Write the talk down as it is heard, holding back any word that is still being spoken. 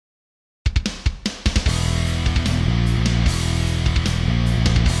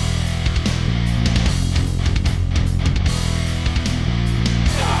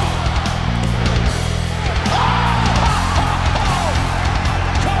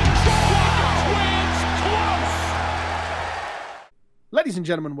Ladies and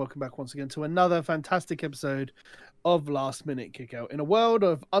gentlemen, welcome back once again to another fantastic episode of Last Minute Kickout. In a world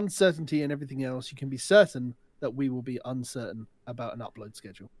of uncertainty and everything else, you can be certain that we will be uncertain about an upload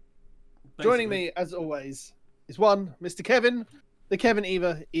schedule. Basically. Joining me, as always, is one, Mr. Kevin, the Kevin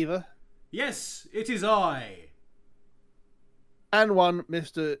Eva. Yes, it is I. And one,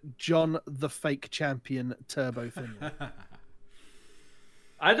 Mr. John, the fake champion, Turbo Finley.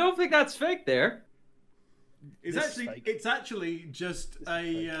 I don't think that's fake there. It's actually just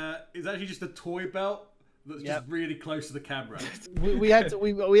a toy belt that's just really close to the camera. we had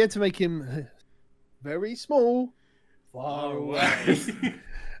to make him very small, far away.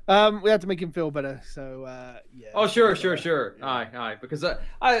 We had to make him feel better. So yeah. Oh sure. Aye. Because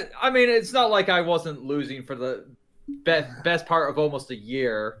I mean, it's not like I wasn't losing for the best part of almost a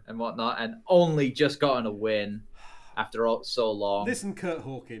year and whatnot, and only just gotten a win after so long. Listen, Kurt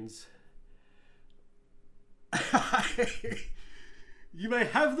Hawkins. You may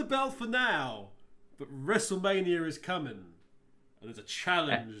have the belt for now, but WrestleMania is coming, and there's a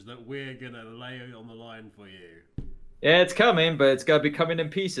challenge that we're gonna lay on the line for you. Yeah, it's coming, but it's gotta be coming in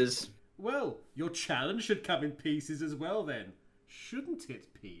pieces. Well, your challenge should come in pieces as well, then, shouldn't it,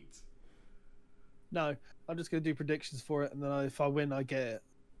 Pete? No, I'm just gonna do predictions for it, and then if I win, I get it,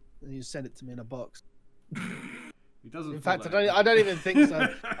 and you send it to me in a box. He doesn't. In fact, I don't even think so.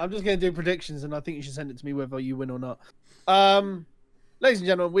 I'm just going to do predictions, and I think you should send it to me whether you win or not. Ladies and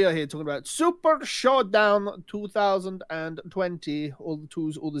gentlemen, we are here talking about Super ShowDown 2020. All the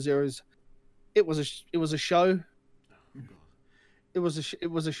twos, all the zeros. It was a show. Oh, God. It was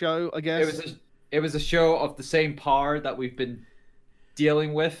a show, I guess. It was a show of the same power that we've been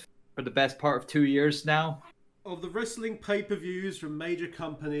dealing with for the best part of 2 years now. Of the wrestling pay-per-views from major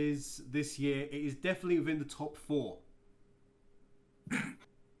companies this year, it is definitely within the top 4.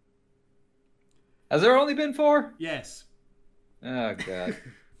 Has there only been 4? Yes. Oh, God.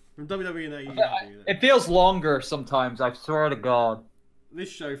 From WWE and AEW. It feels longer sometimes, I swear to God. This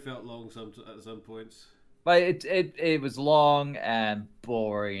show felt long at some points. But it was long and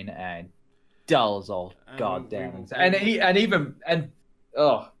boring and dull as all goddamn.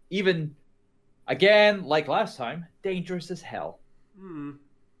 Even... Again, like last time, dangerous as hell.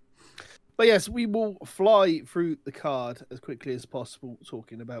 But yes, we will fly through the card as quickly as possible,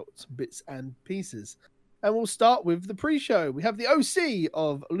 talking about some bits and pieces. And we'll start with the pre-show. We have the OC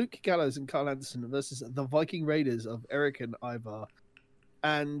of Luke Gallows and Carl Anderson versus the Viking Raiders of Eric and Ivar.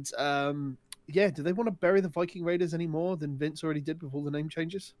 And do they want to bury the Viking Raiders any more than Vince already did with all the name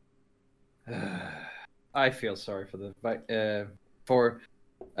changes? I feel sorry for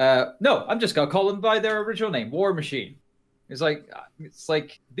no, I'm just gonna call them by their original name, War Machine. It's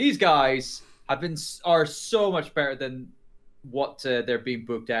like these guys are so much better than what they're being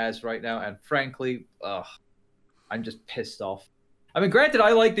booked as right now, and frankly, I'm just pissed off. I mean, granted, I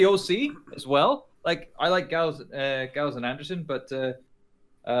like the OC as well. Like I like Gallows and Anderson, but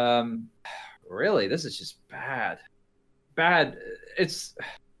really, this is just bad.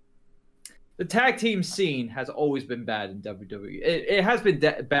 The tag team scene has always been bad in WWE. It has been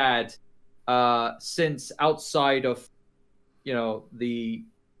bad since outside of, the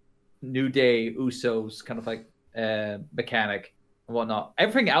New Day Usos kind of like mechanic and whatnot.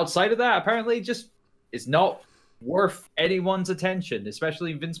 Everything outside of that apparently just is not worth anyone's attention,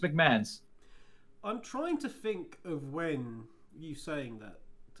 especially Vince McMahon's. I'm trying to think of when you saying that,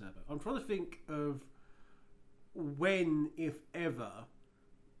 Turbo. I'm trying to think of when, if ever,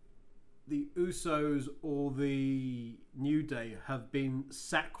 the Usos or the New Day have been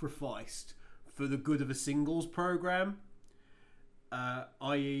sacrificed for the good of a singles program,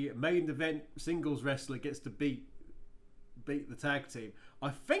 i.e. a main event singles wrestler gets to beat the tag team. I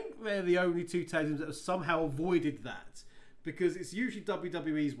think they're the only two tag teams that have somehow avoided that, because it's usually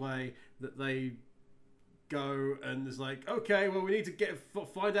WWE's way that they go and it's like, okay, well, we need to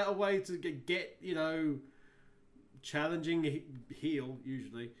find out a way to get challenging heel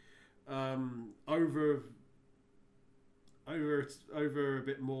usually. Over a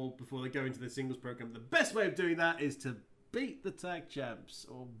bit more before they go into the singles program. The best way of doing that is to beat the tag champs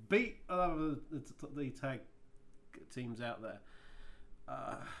or beat the tag teams out there.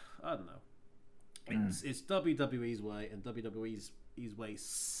 I don't know. It's WWE's way, and WWE's way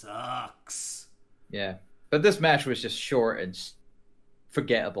sucks. Yeah, but this match was just short and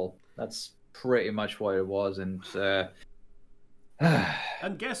forgettable. That's pretty much what it was, and.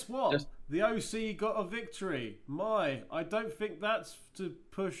 And guess what? The OC got a victory. I don't think that's to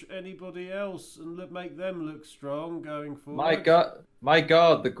push anybody else and make them look strong going forward. My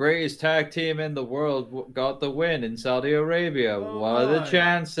God, the greatest tag team in the world got the win in Saudi Arabia. What are the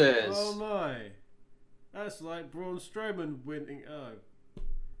chances? Oh my. That's like Braun Strowman winning. Oh,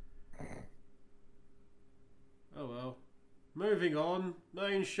 Oh well. Moving on.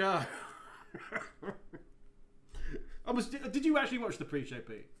 Main show. Did you actually watch the pre-show,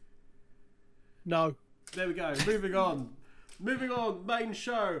 Pete? No. There we go. Moving on. Moving on. Main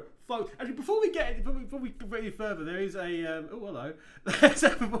show. Folks, actually, before we go any further, there is a... oh, hello.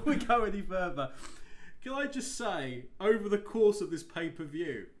 Before we go any further, can I just say, over the course of this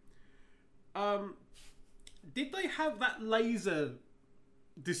pay-per-view, did they have that laser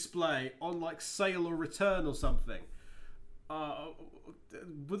display on, like, sale or return or something?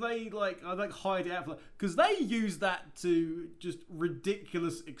 Were they like hide it out? Because they use that to just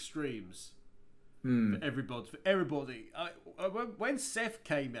ridiculous extremes for everybody. When Seth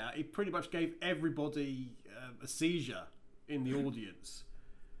came out, he pretty much gave everybody a seizure in the audience.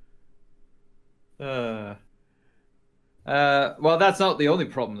 Well, that's not the only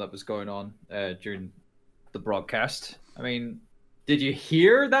problem that was going on during the broadcast. I mean, did you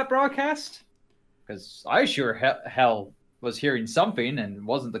hear that broadcast? Because I sure hell was hearing something, and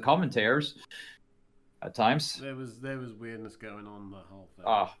wasn't the commentators at times. There was weirdness going on the whole thing.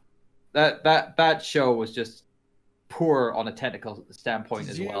 That show was just poor on a technical standpoint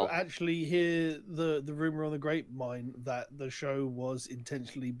as well. Did you actually hear the rumor on the grapevine that the show was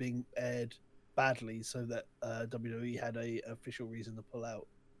intentionally being aired badly so that WWE had a official reason to pull out?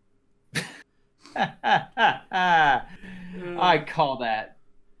 I call that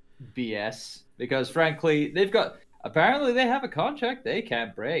BS, because frankly, apparently they have a contract they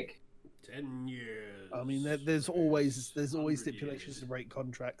can't break. 10 years. I mean, there's always stipulations to break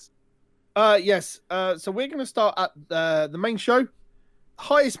contracts. Yes. So we're going to start at the main show,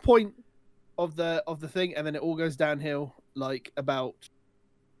 highest point of the thing, and then it all goes downhill like about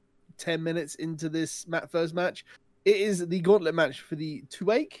 10 minutes into this first match. It is the gauntlet match for the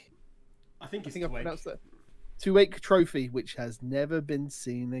Tuake. I think I pronounced that. Tuake trophy, which has never been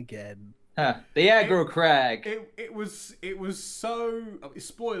seen again. The aggro crag. It was so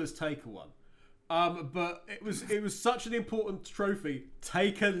spoilers. Taker one, but it was such an important trophy.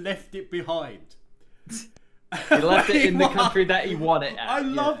 Taker left it behind. He left it in the country that he won it at. I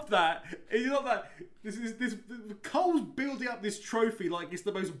love that. You know that this Cole's building up this trophy like it's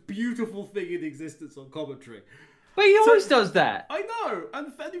the most beautiful thing in existence on commentary. But he always does that. I know,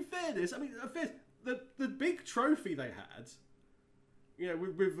 and in fairness, I mean, the big trophy they had. You know,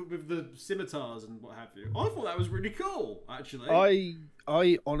 with the scimitars and what have you. I thought that was really cool, actually.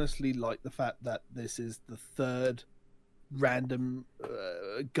 I honestly like the fact that this is the third random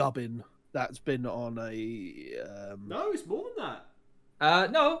gubbin that's been on a... No, it's more than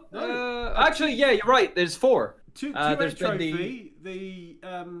that. No. Actually, yeah, you're right. There's 4. There's trophy, the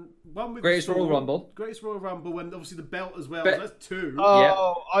one with Greatest Royal Rumble. Greatest Royal Rumble, and obviously the belt as well. So that's 2.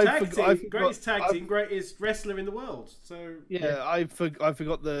 Oh, yeah. Greatest tag team, greatest wrestler in the world. So yeah, I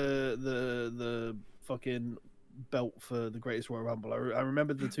forgot the fucking belt for the Greatest Royal Rumble. I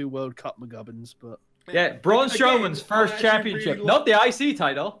remember the 2 World Cup McGubbins, but yeah, Braun Strowman's first championship, really not the IC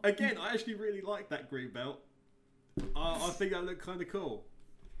title. Again, I actually really like that green belt. I think that looked kind of cool.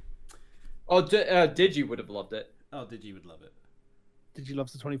 Oh, Digi would have loved it. Oh, Digi would love it. Digi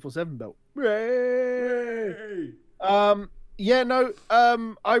loves the 24/7 belt. Hooray! Yeah, no.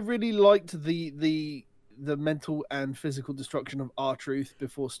 I really liked the mental and physical destruction of R-Truth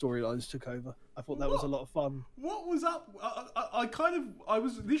before storylines took over. I thought that was a lot of fun. What was up? I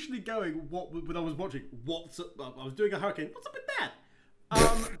was initially going, when I was watching, what's up? I was doing a hurricane. What's up with that?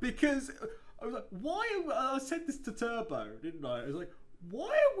 Because I was like, why? I said this to Turbo, didn't I? I was like, why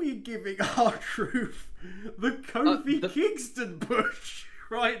are we giving R-Truth the Kofi Kingston push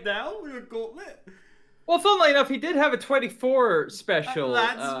right now with a gauntlet? Well, funnily enough, he did have a 24 special.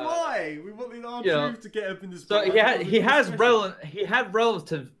 That's why we wanted R-Truth to get up in the spot. So he had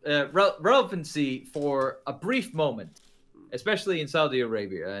relevancy for a brief moment, especially in Saudi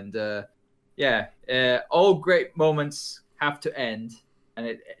Arabia, and all great moments have to end, and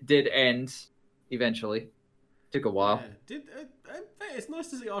it did end eventually. Took a while. Yeah. It's nice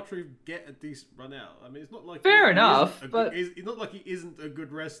to see R-Truth get a decent run out. I mean, it's not like fair enough, but it's not like he isn't a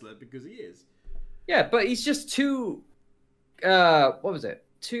good wrestler, because he is. Yeah, but he's just too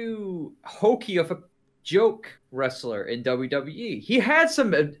too hokey of a joke wrestler in WWE. He had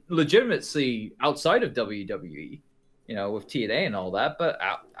some legitimacy outside of WWE, you know, with TNA and all that, but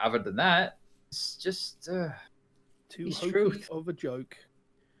other than that, it's just too hokey of a joke.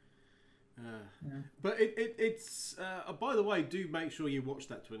 But it's by the way, do make sure you watch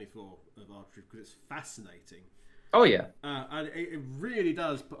that 24 of R-Truth, because it's fascinating. Oh yeah, and it really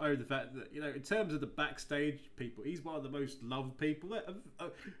does put over the fact that, you know, in terms of the backstage people, he's one of the most loved people.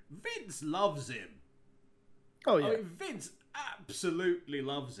 Vince loves him. Oh yeah, I mean, Vince absolutely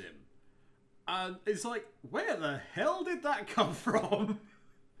loves him. And it's like, where the hell did that come from?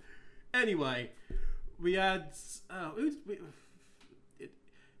 Anyway, we had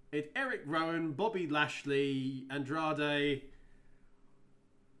Eric Rowan, Bobby Lashley, Andrade.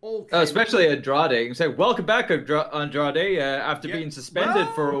 All especially Andrade. You say, welcome back, Andrade, after being suspended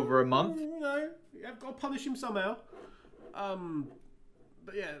for over a month. You know, I've got to punish him somehow.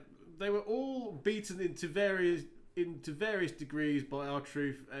 But yeah, they were all beaten into various degrees by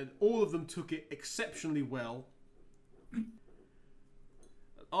R-Truth, and all of them took it exceptionally well.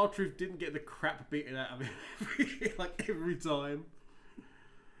 R-Truth didn't get the crap beaten out of him like every time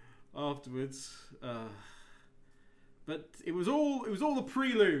afterwards. But it was all the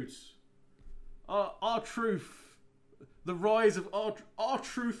prelude. R-Truth, the rise of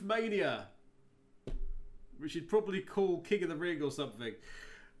R-Truth mania, which you'd probably call King of the Ring or something.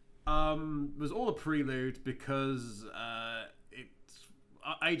 Was all a prelude because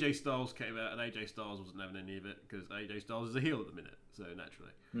AJ Styles came out, and AJ Styles wasn't having any of it because AJ Styles is a heel at the minute, so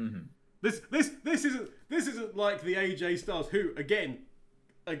naturally. Mm-hmm. This isn't like the AJ Styles who again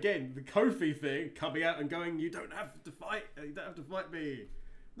the Kofi thing coming out and going, you don't have to fight me.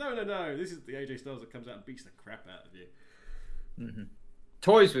 No. This is the AJ Styles that comes out and beats the crap out of you. Mm-hmm.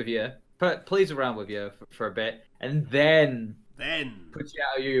 Toys with you, plays around with you for a bit, and then puts you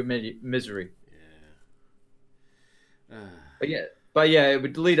out of your misery. Yeah. But yeah, it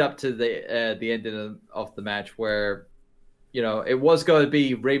would lead up to the ending of the match where, it was going to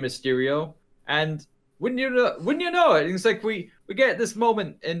be Rey Mysterio, and wouldn't you know it? It's like we get this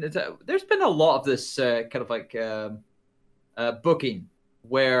moment, and there's been a lot of this kind of like booking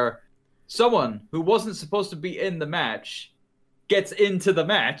where someone who wasn't supposed to be in the match gets into the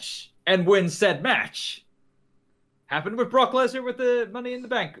match and wins said match. Happened with Brock Lesnar with the Money in the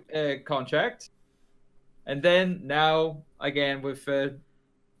Bank contract. And then now, again, with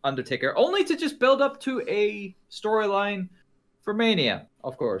Undertaker. Only to just build up to a storyline for Mania,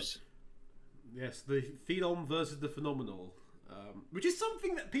 of course. Yes, the Phenom versus the Phenomenal. Which is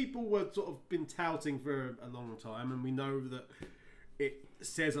something that people were sort of been touting for a long time. And we know that it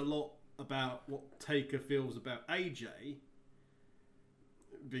says a lot about what Taker feels about AJ.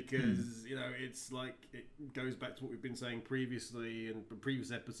 Because it's like it goes back to what we've been saying previously in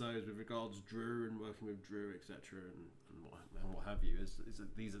previous episodes with regards to Drew and working with Drew, etc., and what have you.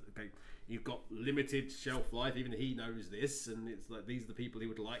 These are okay. You've got limited shelf life. Even he knows this, and it's like these are the people he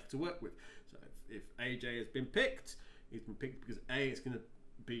would like to work with. So if AJ has been picked, he's been picked because it's going to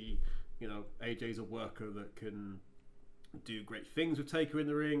be AJ's a worker that can do great things with Taker in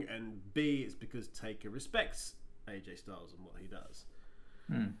the ring, and B, it's because Taker respects AJ Styles and what he does.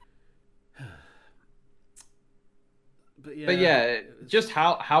 But yeah, just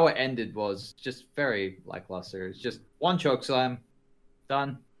how it ended was just very lackluster. It's just one choke slam,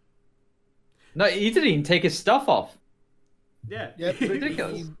 done. No, he didn't even take his stuff off. Yeah,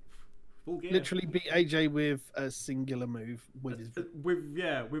 ridiculous. Literally beat AJ with a singular move with his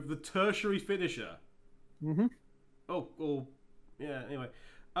with the tertiary finisher. Mm-hmm. Anyway,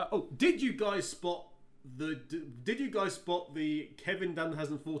 did you guys spot the Kevin Dunn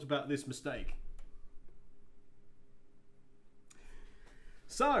hasn't thought about this mistake?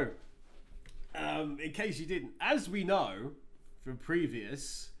 So, in case you didn't, as we know from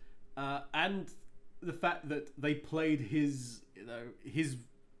previous, and the fact that they played his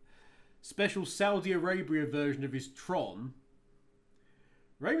special Saudi Arabia version of his Tron,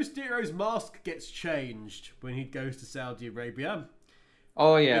 Rey Mysterio's mask gets changed when he goes to Saudi Arabia.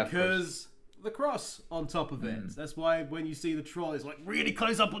 Oh yeah, because the cross on top of it. That's why when you see the Tron, it's like really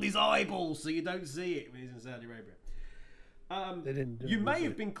close up on his eyeballs, so you don't see it when he's in Saudi Arabia. You may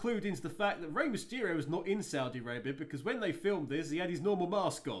have been clued into the fact that Rey Mysterio was not in Saudi Arabia because when they filmed this, he had his normal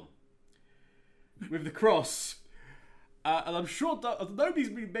mask on with the cross. And I'm sure nobody's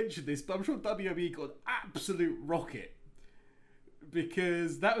really mentioned this, but I'm sure WWE got an absolute rocket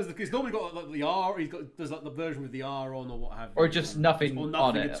because that was it's normally got like the R. There's like the version with the R on or what have you, or just nothing, or nothing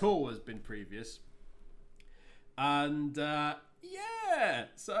on it at all has been previous. And so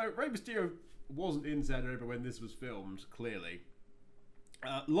Rey Mysterio wasn't in Saudi Arabia when this was filmed. Clearly,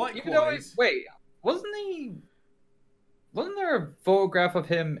 likewise. Wait, wasn't there a photograph of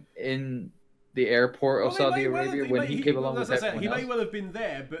him in the airport of Saudi Arabia when he came along with everyone else? He may well have been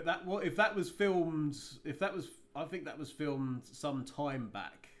there, but I think that was filmed some time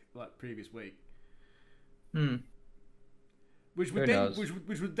back, like previous week. Which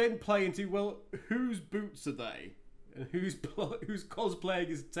would then play into, well, whose boots are they, and who's cosplaying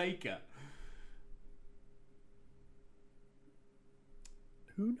as Taker?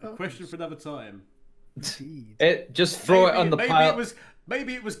 Who knows? A question for another time. Indeed. Just throw it on the pile.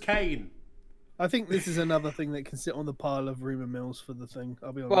 Maybe it was Kane. I think this is another thing that can sit on the pile of rumor mills for the thing.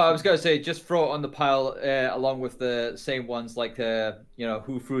 I'll be honest. Well, I was gonna say just throw it on the pile along with the same ones like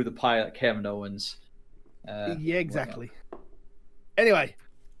who threw the pile at Kevin Owens. Yeah, exactly. Anyway,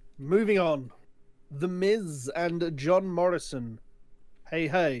 moving on. The Miz and John Morrison. Hey,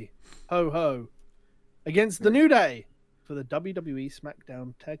 hey, ho, ho. Against the New Day for the WWE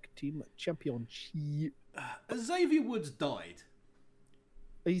SmackDown Tag Team Championship. Xavier Woods died.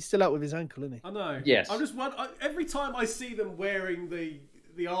 He's still out with his ankle, isn't he? I know. Yes. I just want every time I see them wearing the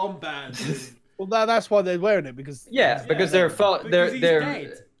armband. Well, that's why they're wearing it because because he's they're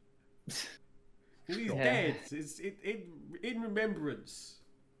dead. He's dead. It's in remembrance.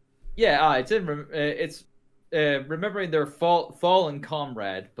 Yeah, it's remembering their fallen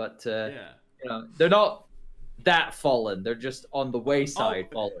comrade, but they're not that fallen. They're just on the wayside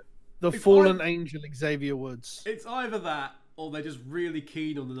fallen. The fallen angel Xavier Woods. It's either that or they're just really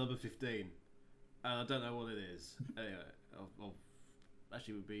keen on the number 15. And I don't know what it is. Anyway,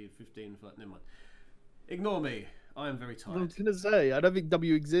 actually, it would be 15. Never mind. Ignore me. I am very tired. I was gonna say, I don't think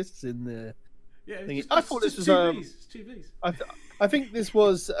W exists in there. Yeah, I thought this was It's two V's. I think this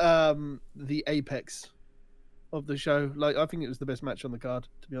was the apex of the show. Like, I think it was the best match on the card,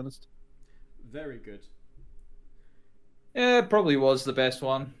 to be honest. Very good. Yeah, it probably was the best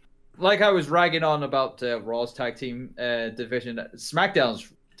one. Like I was ragging on about Raw's tag team division,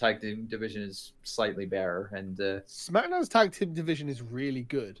 SmackDown's tag team division is slightly better, and SmackDown's tag team division is really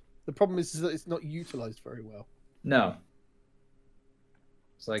good. The problem is that it's not utilized very well. No,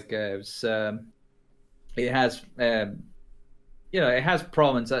 it's like it has it has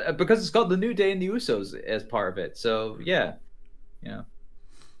prominence because it's got the New Day and the Usos as part of it. So yeah.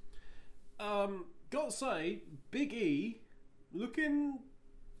 Gotta say, Big E looking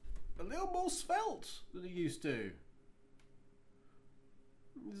a little more svelte than he used to.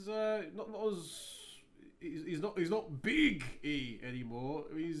 He's he's not Big E anymore.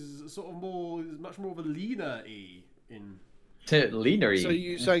 He's much more of a leaner E in. Leaner E. So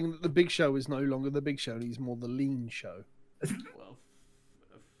you're saying that the Big Show is no longer the Big Show; he's more the Lean Show.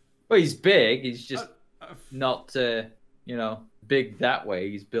 Well, he's big. He's just not big that way.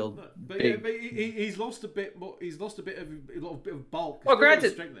 He's built big. Yeah, but he's lost a bit more. He's lost a lot of bulk. Well,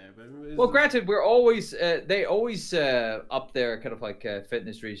 granted. There, Granted, we're always they always up their kind of like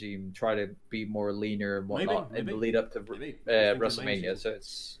fitness regime, try to be more leaner and whatnot in the lead up to WrestleMania. So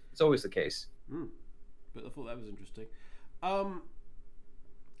it's always the case. But I thought that was interesting.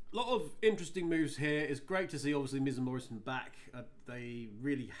 Lot of interesting moves here. It's great to see, obviously, Miz and Morrison back. They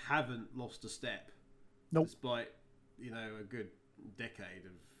really haven't lost a step, despite a good decade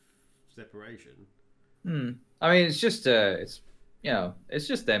of separation. I mean, it's just it's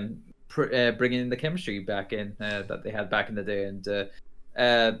just them bringing the chemistry back in that they had back in the day, and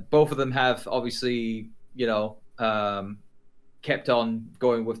both of them have obviously kept on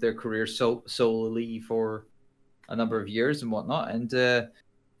going with their careers solely for a number of years and whatnot, and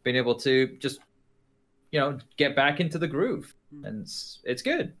being able to just get back into the groove, and it's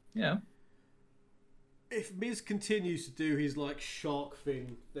good. If Miz continues to do his like shark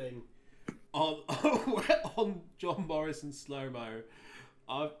thing on John Morrison slow-mo,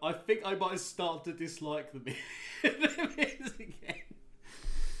 I think I might start to dislike the Miz again.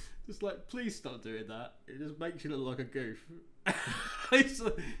 Just like, please stop doing that. It just makes you look like a goof. It's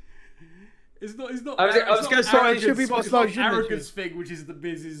not. I was going to say it should be it's not arrogance thing, which is the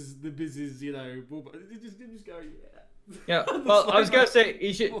business. Just go. Yeah. Well, I was going to say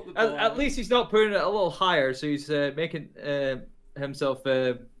he should. At least he's not putting it a little higher, so he's making himself,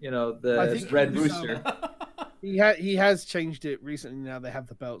 the Red Rooster. He has changed it recently. Now they have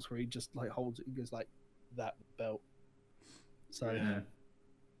the belts where he just like holds it. He goes like that belt. So yeah.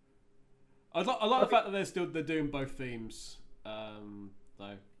 I like the fact that they're doing both themes. Though.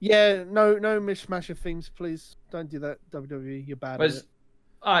 Yeah, no mishmash of themes, please. Don't do that, WWE. You're bad at it.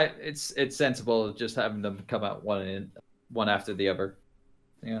 It's sensible just having them come out one after the other,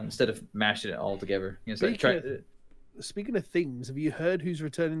 instead of mashing it all together. Speaking of themes, have you heard who's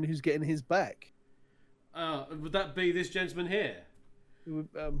returning and who's getting his back? Would that be this gentleman here?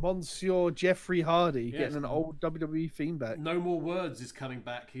 Mansoor Jeffrey Hardy getting an old WWE theme back. No More Words is coming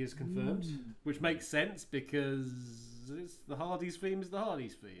back, he is confirmed, which makes sense because it's the Hardys theme is the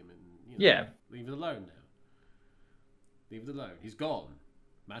Hardys theme, and leave it alone now. Leave it alone. He's gone.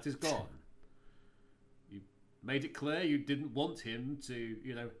 Matt is gone. You made it clear you didn't want him to,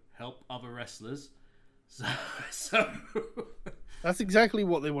 help other wrestlers. So that's exactly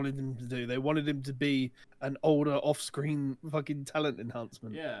what they wanted him to do. They wanted him to be an older off-screen fucking talent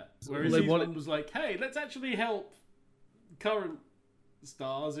enhancement. Yeah. Whereas his one was like, hey, let's actually help current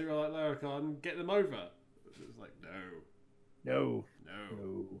stars who are like, no, I can't get them over. It's like, no.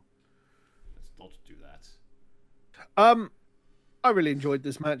 Let's not do that. I really enjoyed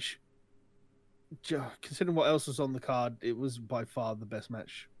this match. Considering what else was on the card, it was by far the best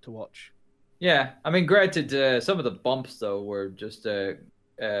match to watch. Yeah, I mean, granted, some of the bumps though were just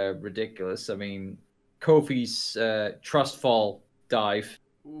ridiculous. I mean, Kofi's trust fall dive.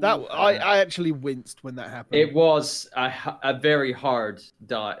 That I actually winced when that happened. It was a very hard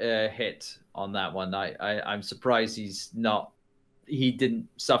hit on that one. I'm surprised he didn't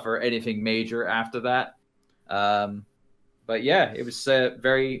suffer anything major after that. But yeah, it was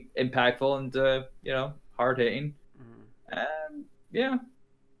very impactful and hard hitting. Yeah,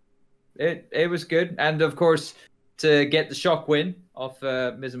 it was good. And of course, to get the shock win of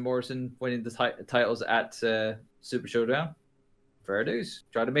Miz and Morrison winning the titles at Super Showdown. Fair dues.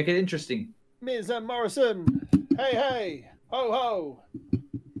 Try to make it interesting. Miz and Morrison. Hey, hey. Ho, ho.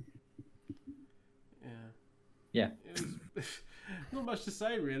 Yeah. Not much to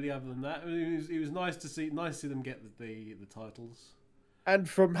say really, other than that. I mean, it was nice to see them get the titles. And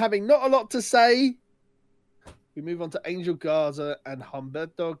from having not a lot to say, we move on to Angel Garza and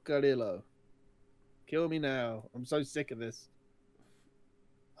Humberto Carrillo. Kill me now. I'm so sick of this.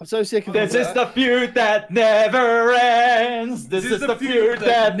 I'm so sick of this. This is the feud that never ends. This is the feud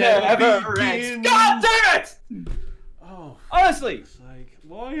that never ends. God damn it! Oh, honestly, like,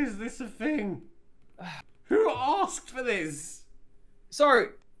 why is this a thing? Who asked for this? Sorry,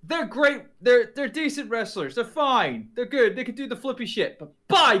 they're great. They're decent wrestlers. They're fine. They're good. They can do the flippy shit. But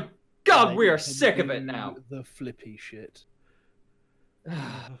by God, we are sick of it now. The flippy shit.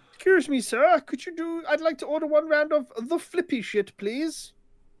 Excuse me, sir. I'd like to order one round of the flippy shit, please.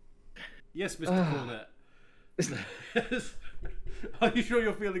 Yes, Mr. Cornette. Are you sure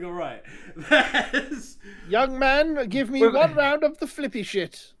you're feeling all right? Young man, give me one round of the flippy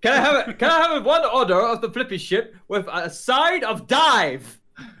shit. Can I have one order of the flippy shit with a side of dive?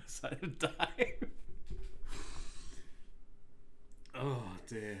 Side of dive. Oh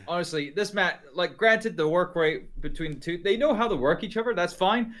dear. Honestly, this match, like, granted, the work rate between the two, they know how to work each other. That's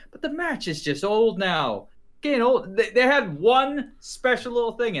fine. But the match is just old now. Getting old. They had one special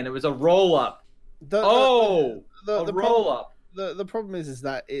little thing, and it was a roll up. The roll up. The problem is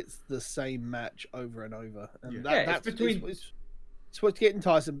that it's the same match over and over, and that's it's what's getting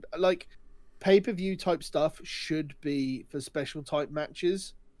tiresome. Like, pay-per-view type stuff should be for special type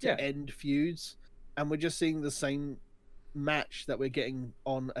matches to end feuds, and we're just seeing the same match that we're getting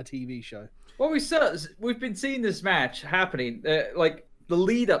on a TV show. Well, we've been seeing this match happening, like the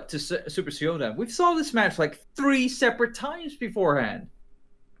lead up to Super Showdown. We've saw this match like 3 separate times beforehand.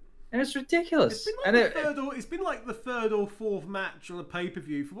 And it's ridiculous. It's been like the third or fourth match on a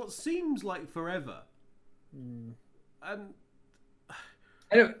pay-per-view for what seems like forever. And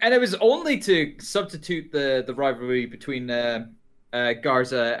it was only to substitute the rivalry between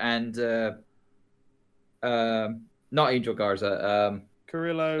Garza and not Angel Garza,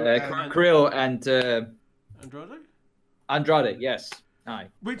 Carrillo and Andrade, yes. Aye.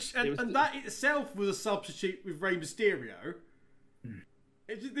 And that itself was a substitute with Rey Mysterio.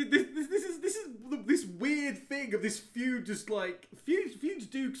 This weird thing of this feud, just like feuds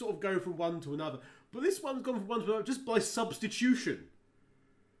do sort of go from one to another, but this one's gone from one to another just by substitution.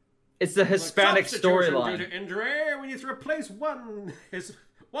 It's the Hispanic storyline. We need to replace one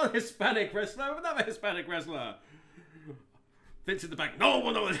Hispanic wrestler with another Hispanic wrestler. Vince in the back. No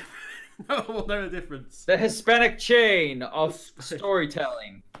one will know the difference. The Hispanic chain of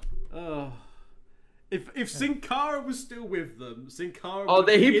storytelling. Oh. If Sin Cara was still with them, Sin Cara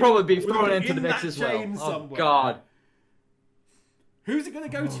he'd probably be thrown into the mix as well. Oh, God. Who's it going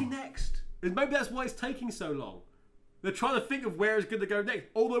to go to next? And maybe that's why it's taking so long. They're trying to think of where it's going to go next.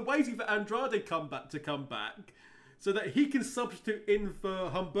 Or they're waiting for Andrade to come back so that he can substitute in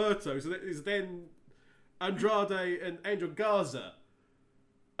for Humberto, so that it's then Andrade and Angel Garza.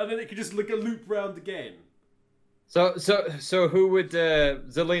 And then it could just like a loop round again. So who would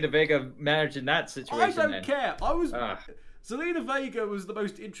Zelina Vega manage in that situation? I don't care. Zelina Vega was the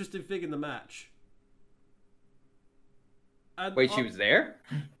most interesting thing in the match. And wait, she was there?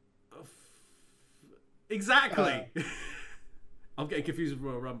 Exactly. I'm getting confused with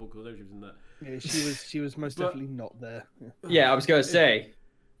Royal Rumble because I know she was in that. Yeah, she was most definitely not there. Yeah, I was gonna say.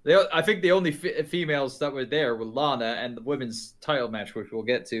 I think the only females that were there were Lana and the women's title match, which we'll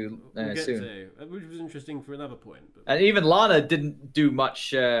get to soon. Which was interesting for another point. But... And even Lana didn't do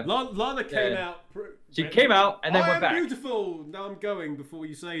much. Lana came out. She came out and then went back. I'm beautiful. Now I'm going before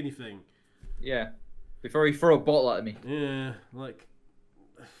you say anything. Yeah. Before you throw a bottle at me. Yeah, like...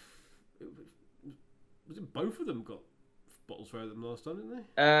 Was it both of them got bottles throw them last time, didn't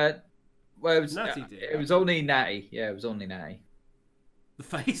they? Well, it was Natty did. It was only Natty. Yeah, it was only Natty. The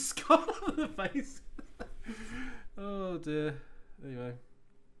face, God, the face. Oh dear. Anyway.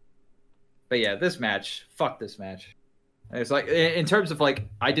 But yeah, this match, fuck this match. It's like, in terms of like,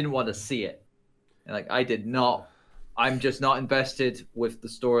 I didn't want to see it. Like, I did not. I'm just not invested with the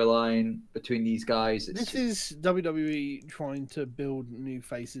storyline between these guys. This is WWE trying to build new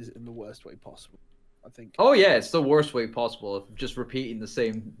faces in the worst way possible, I think. Oh yeah, it's the worst way possible of just repeating the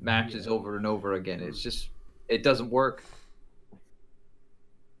same matches over and over again. It's just, it doesn't work.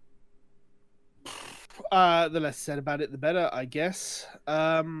 The less said about it, the better, I guess.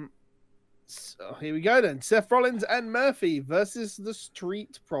 So here we go then. Seth Rollins and Murphy versus the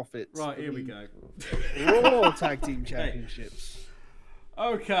Street Profits. Right, here we go. Raw Tag Team Championships.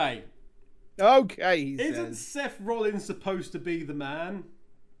 Okay. Okay, he Isn't says. Seth Rollins supposed to be the man?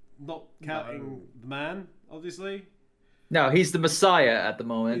 Not counting the man, obviously. No, he's the Messiah at the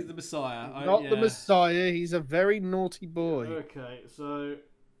moment. He's the Messiah. Not the Messiah. He's a very naughty boy. Okay, so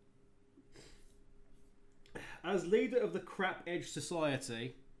as leader of the Crap Edge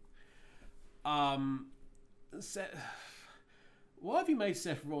Society, why have you made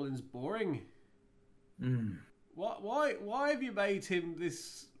Seth Rollins boring? Why have you made him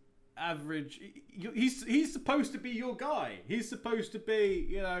this average? He's supposed to be your guy. He's supposed to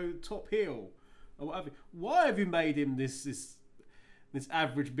be, top heel or whatever. Why have you made him this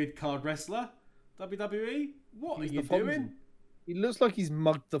average mid card wrestler? WWE, what are you doing? He looks like he's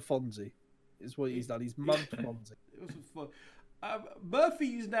mugged the Fonzie. Is what he's done. He's mugged Fonzie. It was fun.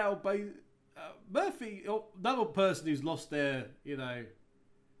 Murphy is now Murphy, another person who's lost their,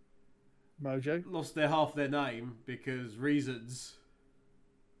 Mojo. Lost their half their name because reasons.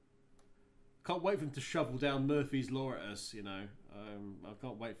 Can't wait for them to shovel down Murphy's Law at us, I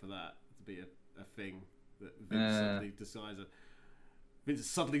can't wait for that to be a thing that Vince suddenly decides that Vince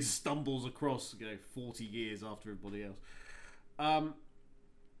suddenly stumbles across, 40 years after everybody else.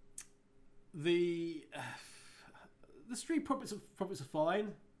 The Street Profits are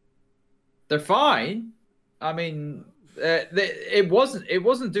fine. They're fine. I mean, it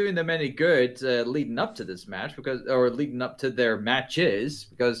wasn't doing them any good leading up to this match or leading up to their matches,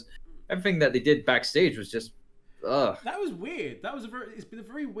 because everything that they did backstage was just ugh. That was weird. It's been a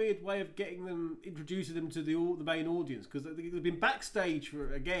very weird way of introducing them to the main audience, because they've been backstage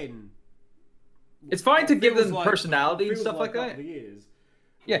for, again. It's fine to give them personality and stuff like that.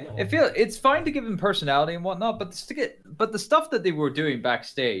 Yeah, it's fine to give them personality and whatnot, but the stuff that they were doing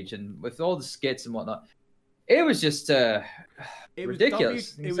backstage and with all the skits and whatnot, it was just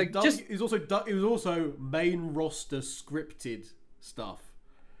ridiculous. It was also main roster scripted stuff,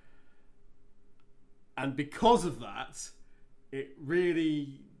 and because of that, it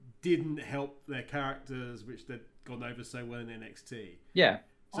really didn't help their characters, which they'd gone over so well in NXT. Yeah,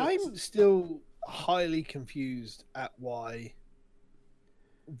 I'm still highly confused at why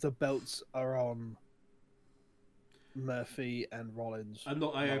the belts are on Murphy and Rollins and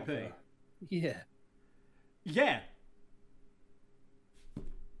not AOP. Yeah.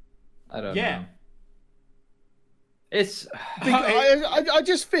 I don't know. It's I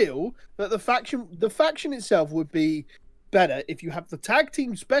just feel that the faction itself would be better if you have the tag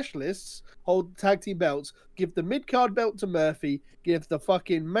team specialists hold the tag team belts, give the mid-card belt to Murphy, give the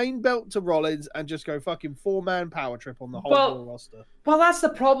fucking main belt to Rollins, and just go fucking 4-man power trip on the whole roster. Well, that's the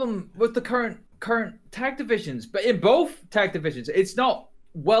problem with the current tag divisions. But in both tag divisions, it's not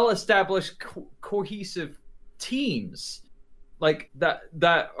well-established, cohesive teams like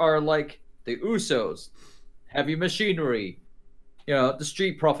that are like the Usos, Heavy Machinery, the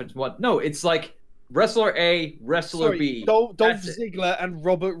Street Profits. No, it's like Wrestler A, Wrestler B. Dolph Ziggler and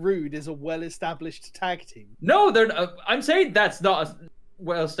Robert Roode is a well-established tag team. No, they're. I'm saying that's not a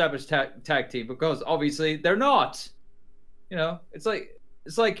well-established tag team, because obviously they're not. It's like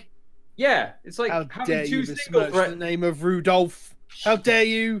How having dare two you singles. besmirch the name of Rudolph? How dare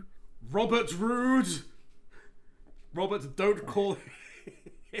you? Robert Roode. Robert, don't call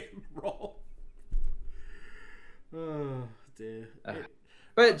him Rob. Oh dear.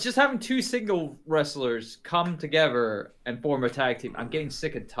 But just having two single wrestlers come together and form a tag team, I'm getting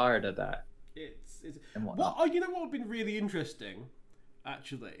sick and tired of that. What would have been really interesting,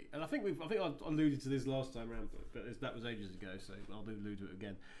 actually, and I think I alluded to this last time around, but that was ages ago, so I'll allude to it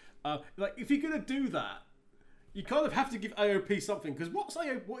again. If you're gonna do that, you kind of have to give AOP something, because what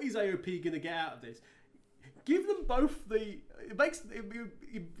is AOP gonna get out of this? Give them both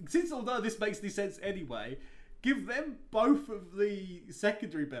since although this makes any sense anyway. Give them both of the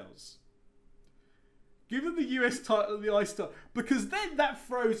secondary belts. Give them the US title and the IC title. Because then that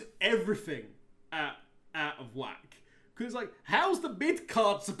throws everything out of whack. Because like, how's the mid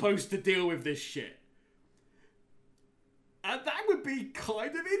card supposed to deal with this shit? And that would be kind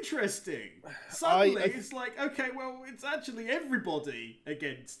of interesting. Suddenly, it's like, okay, well, it's actually everybody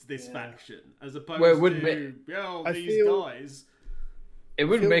against this faction, as opposed to these guys. It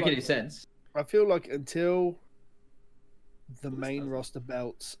wouldn't make any sense. I feel like until the main roster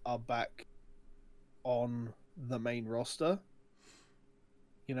belts are back on the main roster,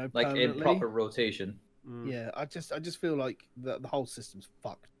 you know, like in proper rotation. Yeah, I just feel like the whole system's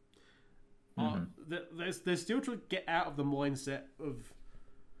fucked. They're still trying to get out of the mindset of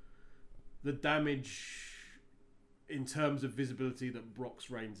the damage in terms of visibility that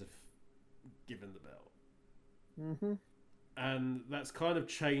Brock's reigns have given the belt. And that's kind of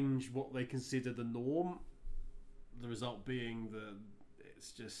changed what they consider the norm. The result being that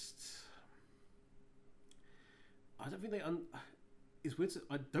it's just... I don't think they... It's weird.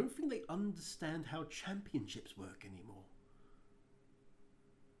 I don't think they understand how championships work anymore.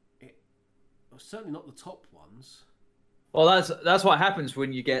 Certainly not the top ones. Well, that's what happens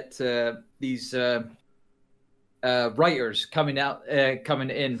when you get these writers coming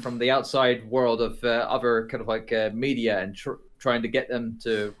in from the outside world of other kind of like media and trying to get them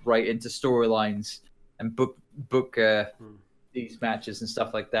to write into storylines and book these matches and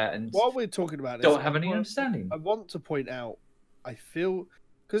stuff like that. And while we're talking about don't have any understanding. I want to point out, I feel,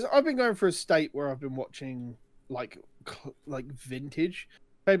 because I've been going for a state where I've been watching like vintage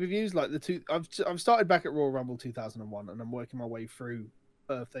pay-per-views, like I've started back at Royal Rumble 2001, and I'm working my way through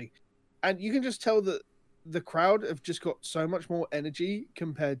thing, and you can just tell that the crowd have just got so much more energy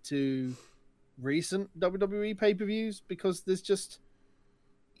compared to recent WWE pay-per-views, because there's just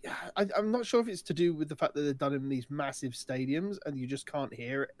I'm not sure if it's to do with the fact that they're done in these massive stadiums and you just can't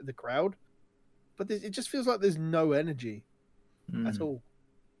hear the crowd, but it just feels like there's no energy at all.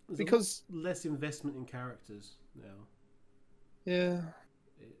 There's because less investment in characters now. Yeah.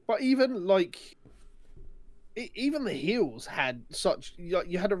 But even like, even the heels had such,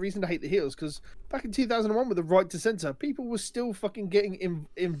 you had a reason to hate the heels, because back in 2001 with the Right to Censor, people were still fucking getting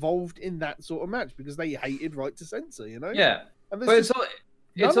involved in that sort of match because they hated Right to Censor, you know? Yeah, and but it's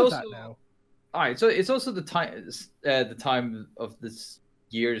also that now. All right, so it's also the time of this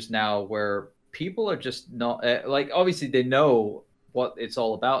years now where people are just not like, obviously they know what it's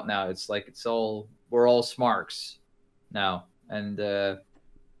all about now. It's like we're all smarks now, and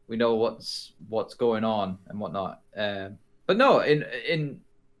we know what's going on and whatnot. But no, in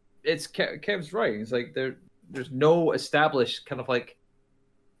it's Kev's right. It's like there's no established kind of like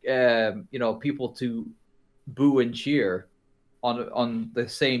people to boo and cheer on the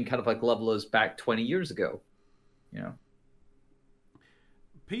same kind of like level as back 20 years ago.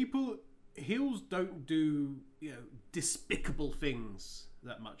 Heels don't do despicable things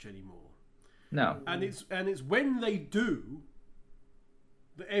that much anymore. No, and it's when they do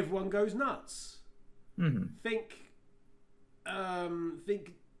that everyone goes nuts. Mm-hmm. Think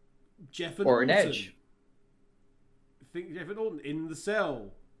Jeff and or Orton. an Edge. Think Jeff and Orton in the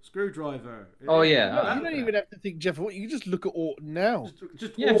Cell. Screwdriver. Oh yeah, you don't even have to think Jeff Orton. You can just look at Orton now.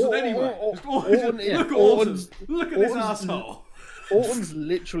 Just Orton anyway. Orton, look at Orton. Look at this asshole. Orton's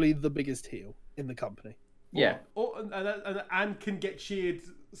literally the biggest heel in the company. Yeah, Orton and can get cheered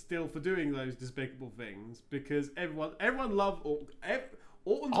still for doing those despicable things because everyone loves Orton.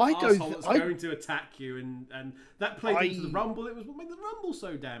 Orton's an asshole that's going to attack you, and that played into the Rumble. It was what made the Rumble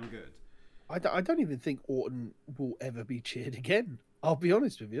so damn good. I don't even think Orton will ever be cheered again. I'll be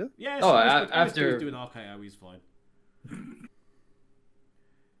honest with you. Yeah. After he's doing RKO, he's fine.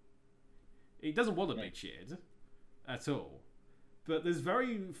 He doesn't want to be cheered at all. But there's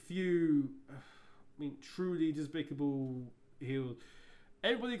very few, truly despicable heels.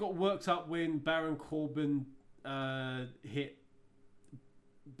 Everybody got worked up when Baron Corbin hit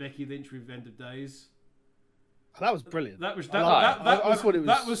Becky Lynch with End of Days. That was brilliant. I thought it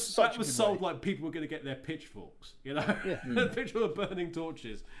was sold like people were going to get their pitchforks, Yeah. Picture of burning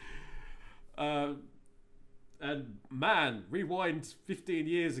torches. And man, rewind 15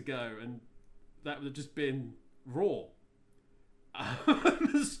 years ago, and that would have just been Raw.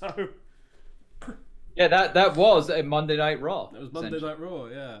 So yeah, that was a Monday Night Raw. That was Monday Night Raw,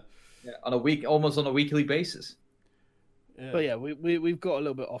 yeah, almost on a weekly basis. Yeah. But yeah, we've got a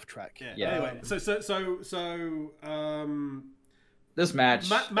little bit off track. Yeah. Anyway, so this match.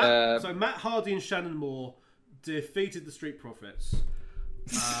 Matt Hardy and Shannon Moore defeated the Street Profits,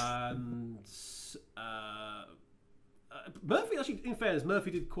 and Murphy actually, in fairness,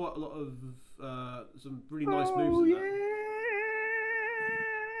 Murphy did quite a lot of some really nice moves. In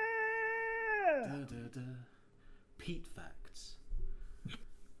that. Pete facts.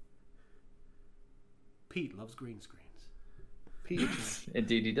 Pete loves green screens. Petertude.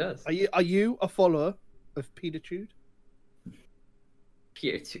 Indeed, he does. Are you a follower of Petertude?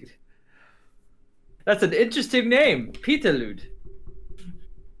 Petertude. That's an interesting name, Peterlude.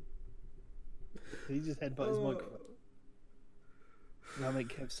 He just headbutt his microphone. That made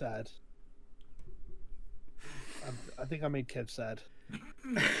Kev sad. I think I made Kev sad.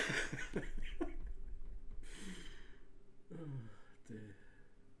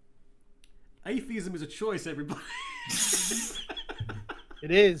 Atheism is a choice, everybody.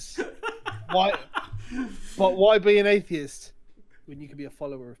 It is. Why? But why be an atheist when you can be a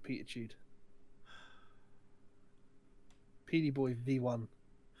follower of Petertude? PD Boy V1.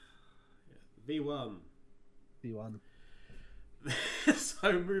 V1. V1.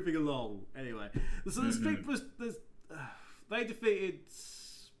 So moving along. Anyway, so the Street they defeated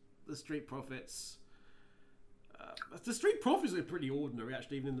the Street Profits. The Street Profits are pretty ordinary,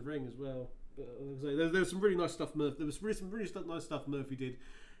 actually, even in the ring as well. But there was some really nice stuff. There was some really nice stuff Murphy did,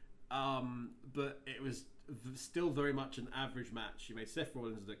 but it was still very much an average match. You made Seth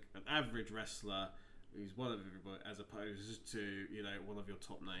Rollins look an average wrestler who's one of everybody, as opposed to one of your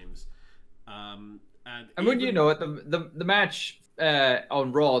top names. And when the match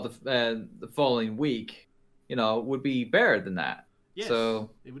on Raw the following week, would be better than that. Yes, so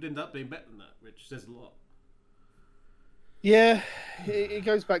it would end up being better than that, which says a lot. Yeah, it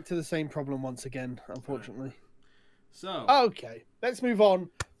goes back to the same problem once again, unfortunately. So okay, let's move on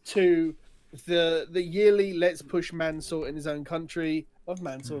to the yearly Let's Push Mansoor in his own country of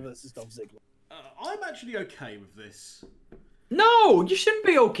Mansoor versus Dolph Ziggler. I'm actually okay with this. No, you shouldn't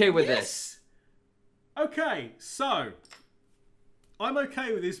be okay with this. Okay, so I'm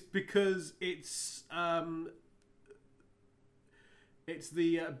okay with this because it's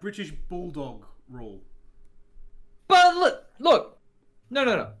the British Bulldog rule. But look,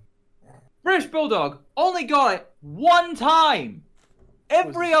 no. British Bulldog only got it one time.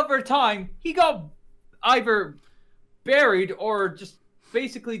 Every other time, he got either buried or just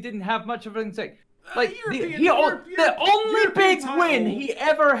basically didn't have much of anything to say. Like the only big win he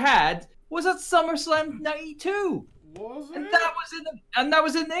ever had was at SummerSlam '92. Was it? And that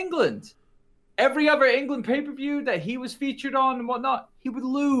was in England. Every other England pay-per-view that he was featured on and whatnot, he would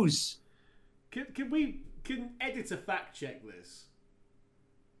lose. Can editor fact check this?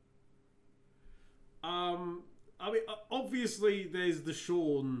 I mean, obviously there's the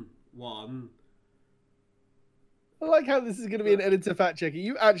Shawn one. I like how this is going to be an editor fact check. Are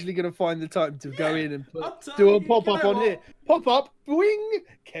you actually going to find the time to go in and do a pop-up on here? Pop-up, boing!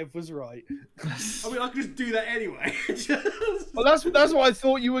 Kev was right. I mean, I could just do that anyway. Well, that's what I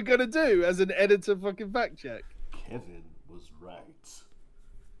thought you were going to do as an editor fucking fact check. Kevin was right.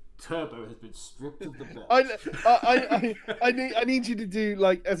 Turbo has been stripped of the belt. I need you to do,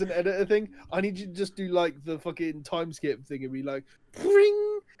 like, as an editor thing, I need you to just do, like, the fucking time skip thing and be like,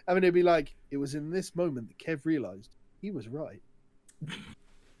 pring! I mean, it'd be like, it was in this moment that Kev realised he was right.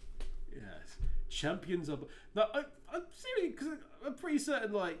 Yes. Champions are... No, I'm serious, because I'm pretty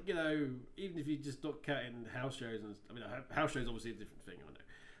certain, like, even if you just not counting house shows, and I mean, house shows obviously a different thing, I know.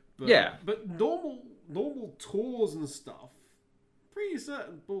 But, yeah. But normal tours and stuff, pretty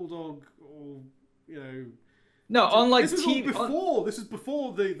certain Bulldog or no, unlike this is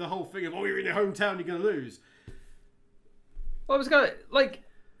before the whole thing of you're in your hometown, you're gonna lose. Well,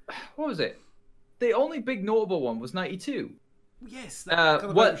 what was it? The only big notable one was '92. Yes.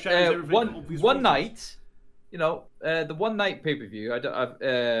 One night, the one night pay-per-view.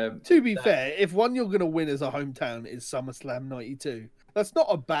 To be fair, if one you're gonna win as a hometown is SummerSlam '92. That's not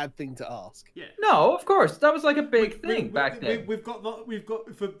a bad thing to ask. Yeah. No, of course. That was like a big thing back then. We've got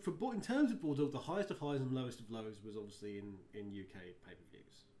for in terms of Bulldog, the highest of highs and lowest of lows was obviously in UK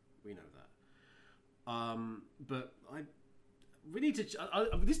pay-per-views. We know that. But we need to.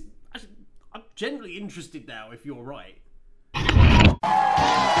 I'm generally interested now if you're right.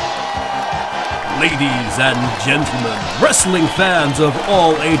 Ladies and gentlemen, wrestling fans of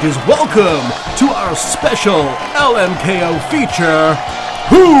all ages, welcome to our special LMKO feature,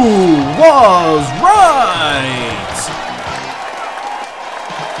 Who Was Right?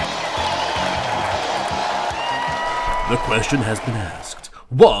 The question has been asked.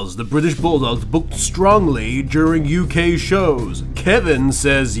 Was the British Bulldog booked strongly during UK shows? Kevin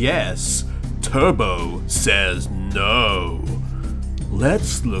says yes. Turbo says no.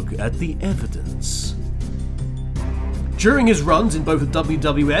 Let's look at the evidence. During his runs in both the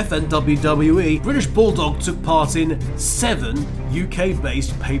WWF and WWE, British Bulldog took part in 7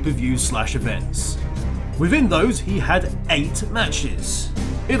 UK-based pay-per-view/events. Within those, he had 8 matches.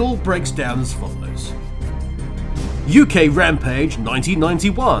 It all breaks down as follows. UK Rampage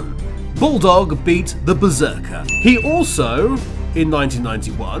 1991, Bulldog beat the Berserker. He also, in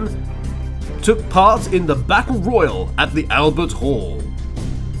 1991, took part in the Battle Royal at the Albert Hall.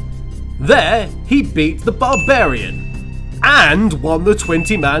 There, he beat the Barbarian and won the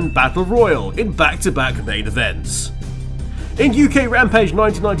 20-man Battle Royal in back-to-back main events. In UK Rampage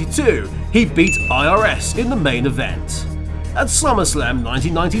 1992, he beat IRS in the main event. At SummerSlam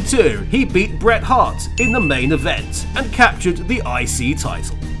 1992, he beat Bret Hart in the main event and captured the IC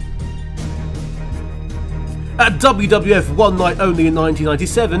title. At WWF One Night Only in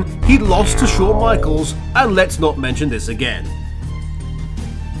 1997, he lost to Shawn Michaels, and let's not mention this again.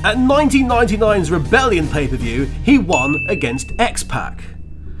 At 1999's Rebellion pay-per-view, he won against X-Pac.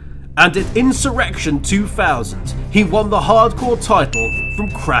 And at Insurrection 2000, he won the hardcore title from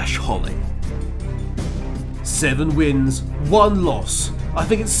Crash Holly. 7 wins, 1 loss. I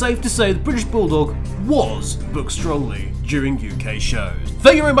think it's safe to say the British Bulldog was booked strongly during UK shows.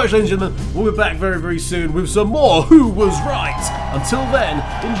 Thank you very much, ladies and gentlemen. We'll be back very, very soon with some more Who Was Right. Until then,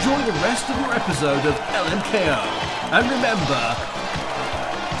 enjoy the rest of your episode of LMKO. And remember,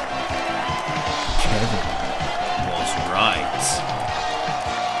 Kevin was right.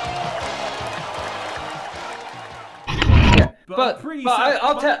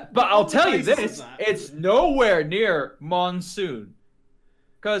 But I'll tell you this: it's nowhere near Monsoon,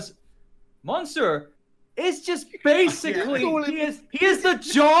 because Mansoor is just basically he is the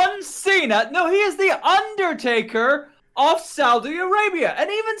John Cena. No, he is the Undertaker of Saudi Arabia, and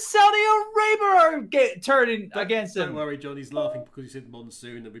even Saudi Arabia are turning against him. Don't worry, John. He's laughing because you said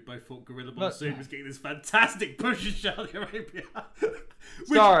Monsoon, and we both thought Gorilla Monsoon was getting this fantastic push in Saudi Arabia.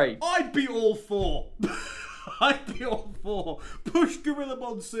 Sorry, I'd be all for. I'd be all for. Push Gorilla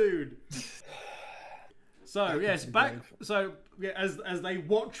Monsoon. So yes, back. So yeah, as they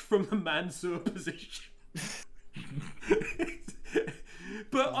watch from the Mansoor position.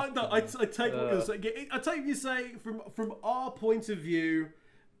 But I take what you're saying. I take what you're saying from our point of view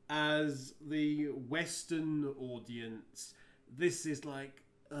as the Western audience. This is like.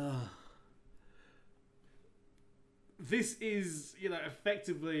 This is,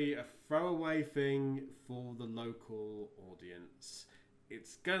 effectively a throwaway thing for the local audience.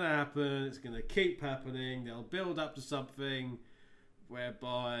 It's gonna happen. It's gonna keep happening. They'll build up to something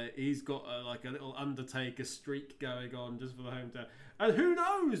whereby he's got a little Undertaker streak going on just for the hometown. And who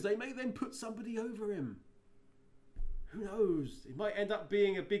knows? They may then put somebody over him. Who knows? It might end up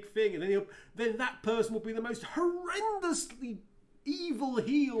being a big thing, and then that person will be the most horrendously evil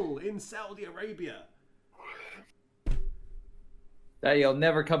heel in Saudi Arabia. That he'll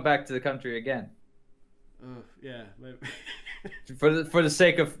never come back to the country again. Yeah, maybe. for the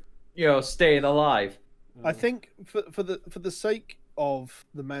sake of staying alive. I think for the sake of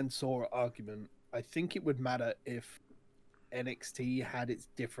the Mansoor argument, I think it would matter if NXT had its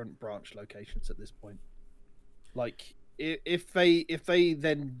different branch locations at this point. Like if they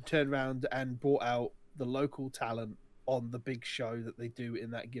then turned around and brought out the local talent on the big show that they do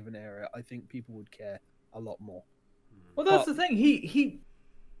in that given area, I think people would care a lot more. Well, that's the thing.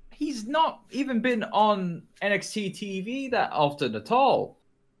 He's not even been on NXT TV that often at all.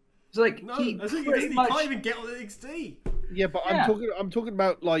 It's like he can't even get on NXT. Yeah, but yeah. I'm talking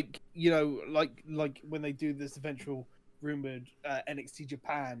about like when they do this eventual rumored NXT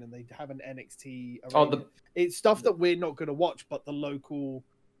Japan and they have an NXT. It's stuff that we're not going to watch, but the local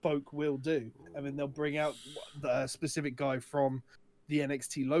folk will do. I mean, they'll bring out the specific guy from the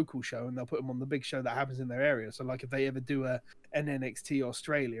NXT local show and they'll put him on the big show that happens in their area. So like if they ever do an NXT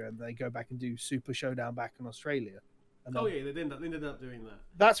Australia and they go back and do Super Showdown back in Australia. And they ended up doing that.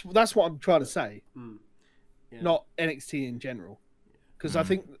 That's what I'm trying to say. Yeah. Not NXT in general. Because I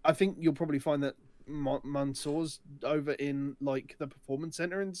think you'll probably find that Mansoor's over in like the Performance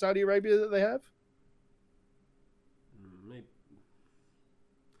Center in Saudi Arabia that they have.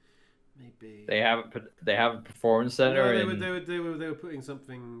 Maybe they have a performance center. No, they were putting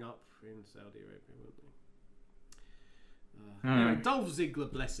something up in Saudi Arabia, weren't they? Anyway, Dolph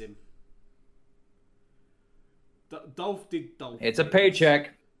Ziggler, bless him. Dolph did Dolph. It's a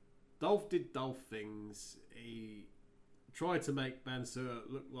paycheck. Dolph did Dolph things. He tried to make Mansoor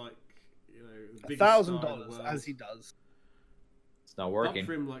look like the biggest $1,000 as he does. It's not working. Up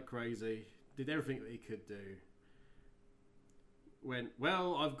for him like crazy. Did everything that he could do. Went,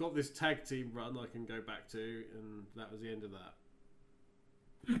 well, I've got this tag team run I can go back to, and that was the end of that.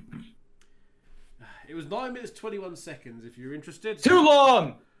 It was 9 minutes 21 seconds. If you're interested, too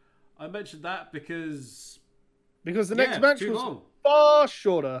long. I mentioned that because the next match was far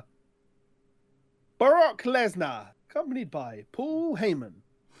shorter. Brock Lesnar, accompanied by Paul Heyman,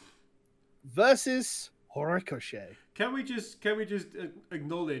 versus Ricochet. Can we just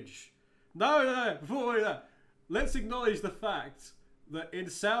acknowledge No. Before we do that, let's acknowledge the fact that in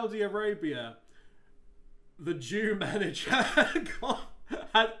Saudi Arabia, the Jew manager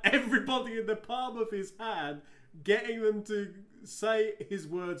had everybody in the palm of his hand, getting them to say his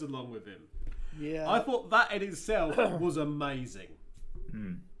words along with him. Yeah. I thought that in itself was amazing.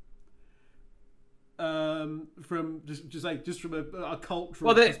 From just from a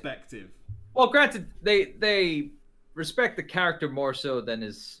cultural perspective. Well, granted, they respect the character more so than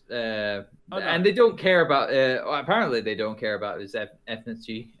his, and they don't care about. Apparently, they don't care about his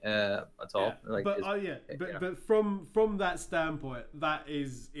ethnicity at all. Yeah. But from that standpoint, that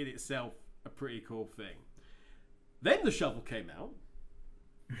is in itself a pretty cool thing. Then the shovel came out.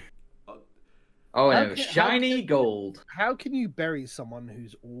 Oh, and it was shiny gold. How can you bury someone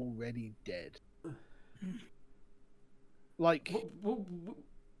who's already dead? Like,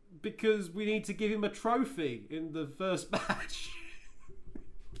 because we need to give him a trophy in the first match.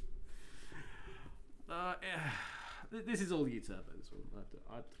 This is all you, Turbo. This one.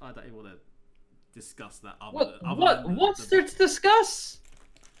 I don't even want to discuss that. What's there to discuss?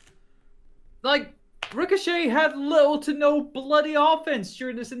 Like, Ricochet had little to no bloody offense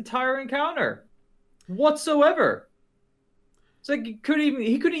during this entire encounter, whatsoever. It's like he couldn't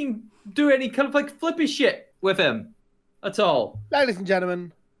even do any kind of like flippy shit with him at all. Ladies and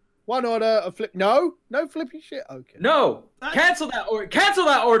gentlemen, one order of flip. No flippy shit. Okay. No, cancel that order. Cancel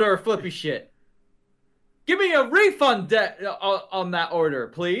that order of flippy shit. Give me a refund on that order,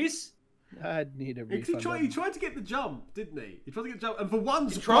 please. I'd need a refund. He tried to get the jump, didn't he? He tried to get the jump, and for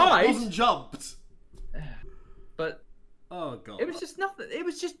once, he wasn't jumped. But oh god, it was just nothing. It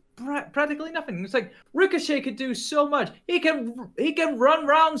was just practically nothing. It's like Ricochet could do so much. He can run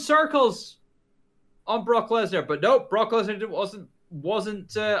round circles on Brock Lesnar, but nope, Brock Lesnar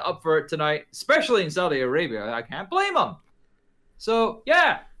wasn't up for it tonight, especially in Saudi Arabia. I can't blame him. So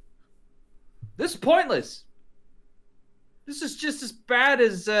yeah, this is pointless. This is just as bad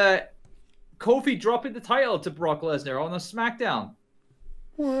as Kofi dropping the title to Brock Lesnar on a SmackDown.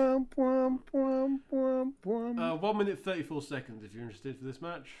 1 minute 34 seconds if you're interested for this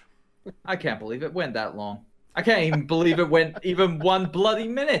match. I can't believe it went that long. I can't even believe it went even 1 bloody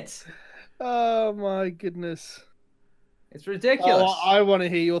minute. Oh my goodness. It's ridiculous. Oh, I want to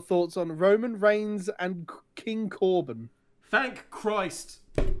hear your thoughts on Roman Reigns and King Corbin. Thank Christ.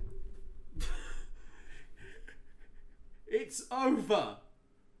 It's over.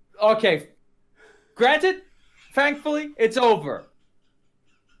 Okay. Granted, thankfully, it's over.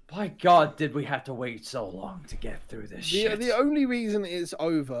 By God, did we have to wait so long to get through this shit? The only reason it's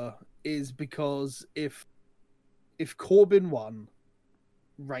over is because if Corbin won,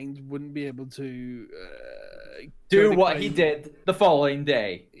 Reigns wouldn't be able to do what he did the following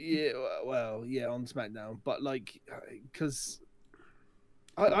day. Yeah, well, yeah, on SmackDown, but like, because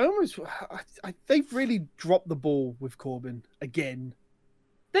they've really dropped the ball with Corbin again.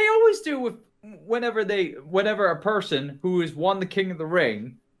 They always do with whenever a person who has won the King of the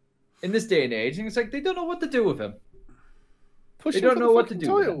Ring in this day and age, and it's like they don't know what to do with him. They don't know what to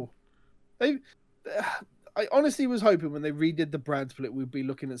do with him. I honestly was hoping when they redid the brand split, we'd be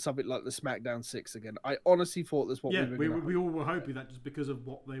looking at something like the SmackDown 6 again. I honestly thought that's what we all were hoping that just because of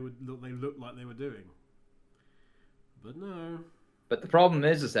what they looked like they were doing. But no. But the problem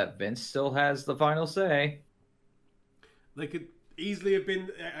is that Vince still has the final say. They could easily have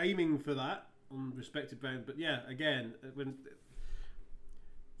been aiming for that on respective brands, but yeah, again, when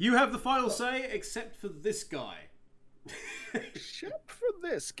you have the final say, except for this guy. Except for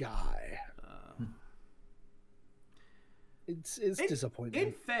this guy. It's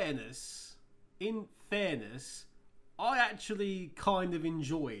disappointing. In fairness, I actually kind of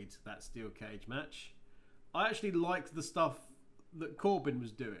enjoyed that steel cage match. I actually liked the stuff that Corbin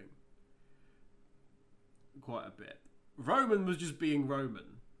was doing quite a bit. Roman was just being Roman.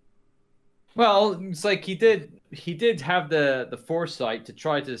 Well, it's like he did have the foresight to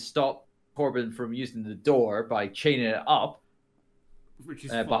try to stop Corbin from using the door by chaining it up, which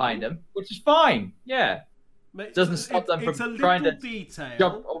is behind him, which is fine. Yeah. Doesn't stop them from trying to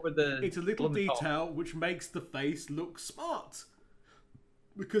jump over the... It's a little detail which makes the face look smart.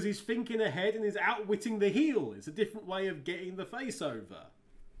 Because he's thinking ahead and is outwitting the heel. It's a different way of getting the face over.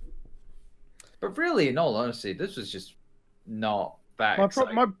 But really, in all honesty, this was just not that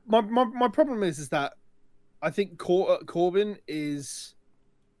exciting. My problem is that I think Corbin is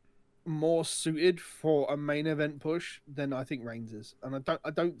more suited for a main event push than I think Reigns is. And I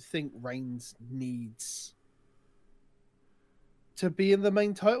don't think Reigns needs to be in the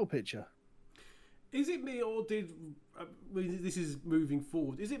main title picture. Is it me or did this is moving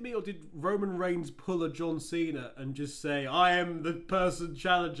forward? Is it me or did Roman Reigns pull a John Cena and just say, "I am the person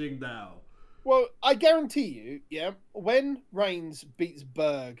challenging now"? Well, I guarantee you, yeah, when Reigns beats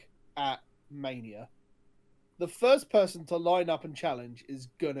Berg at Mania, the first person to line up and challenge is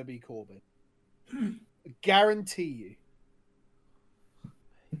gonna be Corbin. Guarantee you.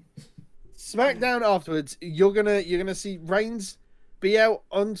 SmackDown afterwards, you're gonna see Reigns be out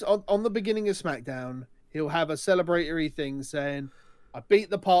on the beginning of SmackDown. He'll have a celebratory thing saying, "I beat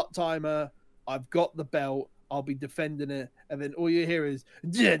the part-timer. I've got the belt. I'll be defending it." And then all you hear is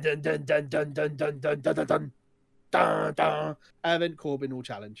dun dun dun dun dun dun dun dun dun dun dun dun, and then Corbin will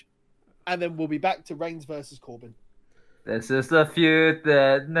challenge, and then we'll be back to Reigns versus Corbin. This is the feud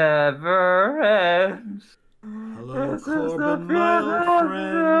that never ends. Hello, Corbin, my old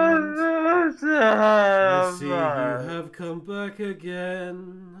friend. I see you have come back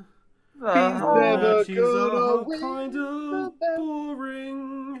again. He's never Matches gonna are win kind of the belt.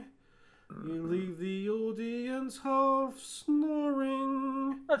 boring. You leave the audience half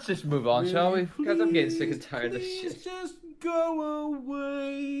snoring. Let's just move on, shall we? Because I'm getting sick and tired of this Please shit. just go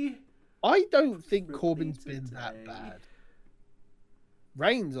away. I don't think Corbin's Repeat been it that today. bad.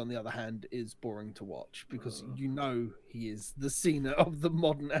 Reigns, on the other hand, is boring to watch because you know he is the Cena of the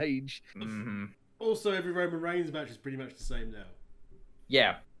modern age. Mm-hmm. Also, every Roman Reigns match is pretty much the same now.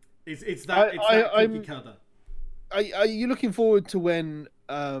 Yeah. It's that cookie cutter. Are you looking forward to when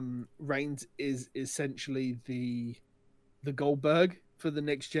Reigns is essentially the Goldberg for the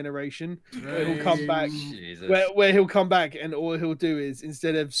next generation? Where he'll come back, Jesus. where he'll come back, and all he'll do is,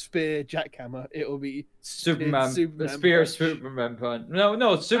 instead of spear jackhammer, it'll be Superman Superman spear, punch. Superman punch.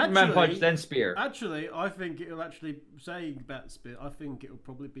 No, Superman Actually- punch, then spear. Actually, I think it'll actually say about Spear. I think it'll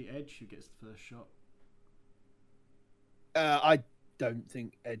probably be Edge who gets the first shot. I don't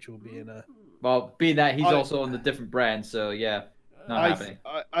think Edge will be in a. Well, being that he's I- also on the different brand, so yeah, not happening.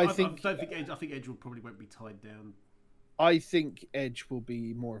 I think don't think Edge. I think Edge will probably won't be tied down. I think Edge will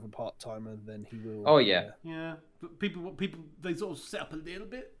be more of a part timer than he will. Oh, yeah. Yeah, but people they sort of set up a little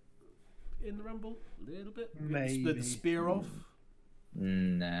bit in the Rumble, a little bit. Maybe. Split the spear off.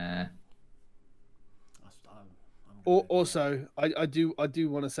 Nah. Also, I do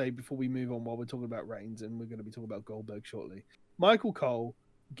want to say before we move on, while we're talking about Reigns and we're going to be talking about Goldberg shortly, Michael Cole,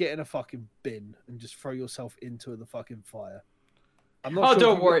 get in a fucking bin and just throw yourself into the fucking fire. I'm not Oh, sure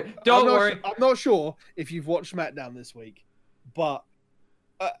don't worry. Don't worry. I'm not sure if you've watched SmackDown this week, but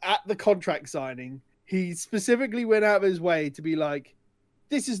at the contract signing, he specifically went out of his way to be like,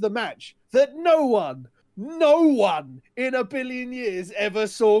 "This is the match that no one in a billion years ever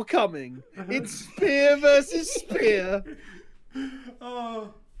saw coming. It's spear versus spear."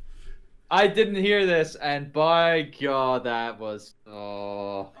 Oh, I didn't hear this, and by God, that was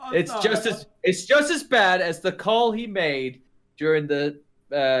it's just as bad as the call he made during the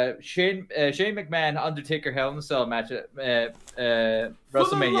Shane McMahon Undertaker Hell in a Cell match at WrestleMania. for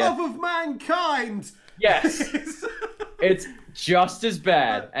the love of mankind. Yes, it's just as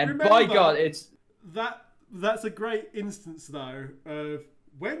bad, and by Remember- God, it's That's a great instance though of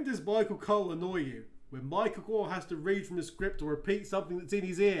when does Michael Cole annoy you? When Michael Cole has to read from the script or repeat something that's in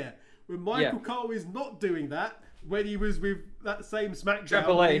his ear. When Michael Cole is not doing that, when he was with that same SmackDown,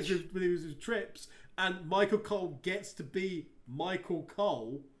 Triple H. when he was with Trips, and Michael Cole gets to be Michael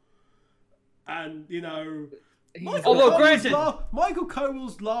Cole, and you know, Michael Cole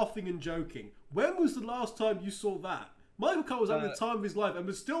was laughing and joking. When was the last time you saw that? Michael Cole was having the time of his life and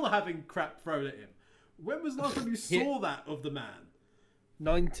was still having crap thrown at him. When was the last time you saw that of the man?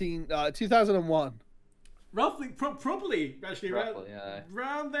 2001. Roughly, probably actually Roughly,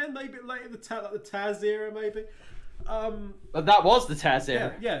 around then, maybe later the Taz era, maybe. but that was the Taz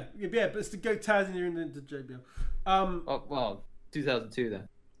era. Yeah, but it's to go Taz in here and then to JBL. Oh, well, 2002 then.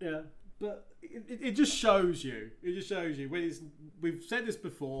 Yeah, but it just shows you. It just shows you when he's. We've said this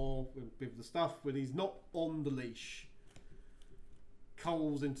before with the stuff when he's not on the leash.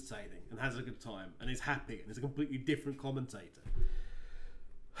 Cole's entertaining and has a good time and is happy and is a completely different commentator.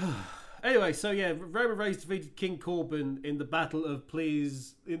 Anyway, so yeah, Roman Reigns defeated King Corbin in the battle of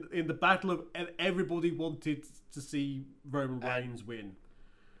in the battle of everybody wanted to see Roman Reigns win.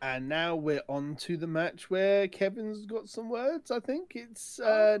 And now we're on to the match where Kevin's got some words. I think it's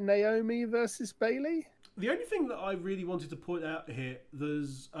Naomi versus Bayley. The only thing that I really wanted to point out here,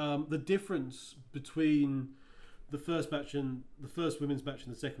 there's the difference between the first match and the first women's match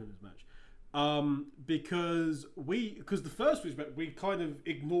and the second women's match. Because the first women's match, we kind of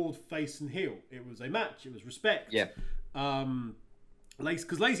ignored face and heel. It was a match. It was respect. Yeah.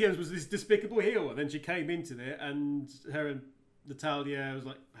 Because Lacey Evans was this despicable heel, and then she came into it, and her and Natalia was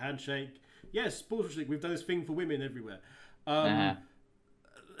like handshake. Yes, sports league. We've done this thing for women everywhere. The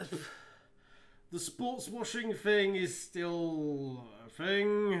sports washing thing is still a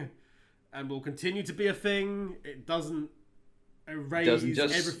thing. and will continue to be a thing. It doesn't erase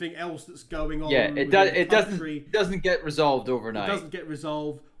everything else that's going on. Yeah, it doesn't get resolved overnight. It doesn't get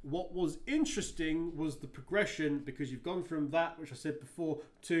resolved. What was interesting was the progression, because you've gone from that, which I said before,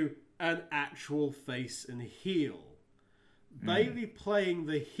 to an actual face and heel. Bayley playing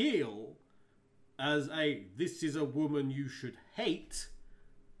the heel as this is a woman you should hate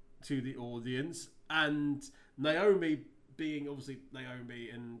to the audience, and Naomi being obviously Naomi,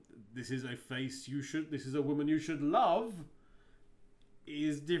 and this is a woman you should love,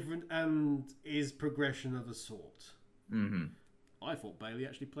 is different and is progression of a sort. Mm-hmm. I thought Bayley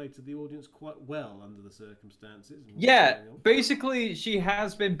actually played to the audience quite well under the circumstances. Yeah, basically she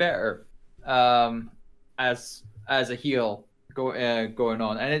has been better as a heel going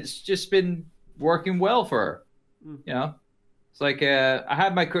on, and it's just been working well for her. You know, it's like I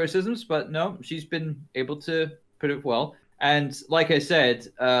had my criticisms, but no, she's been able to put it well. And like I said,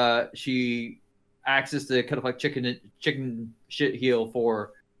 she acts as the kind of like chicken shit heel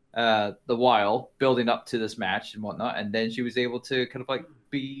for the while, building up to this match and whatnot, and then she was able to kind of like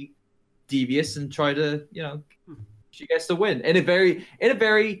be devious and try to, you know, she gets the win in a very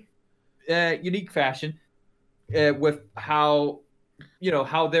unique fashion, with how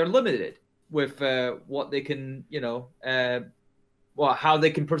they're limited with what they can, you know, how they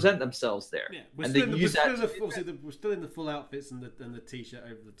can present themselves there. Yeah, we're still in the full outfits and the t-shirt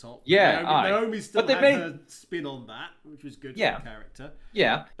over the top. Yeah, Naomi still had her spin on that, which was good for the character.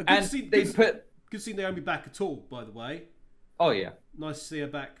 Yeah, good to see Naomi back at all, by the way. Oh yeah, nice to see her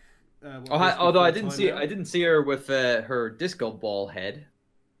back. Although I didn't see her with her disco ball head,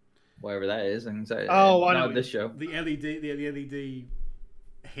 whatever that is. And so, I know on this show. The LED hit.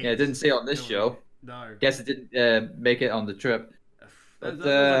 Yeah, I didn't see it on this show. No. Guess it didn't make it on the trip. That was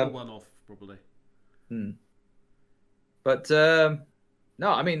like a one-off, probably. But no,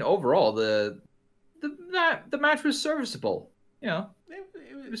 I mean overall the match was serviceable. You know,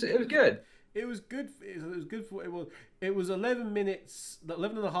 it was good. It was good. It was good for what it was. It was 11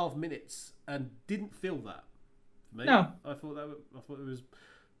 and a half minutes, and didn't feel that. For me. No, I thought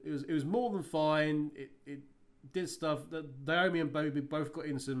it was more than fine. It did stuff that Naomi and Bobby both got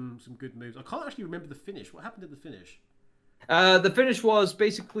in some good moves. I can't actually remember the finish. What happened at the finish? The finish was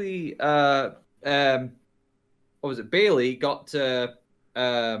basically what was it? Bayley got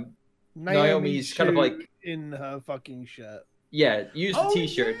Naomi's kind of like in her fucking shirt. Yeah, use the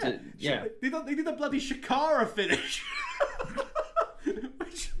t-shirt. Yeah. They did a bloody Shakara finish.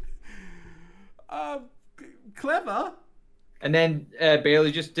 Which, clever. And then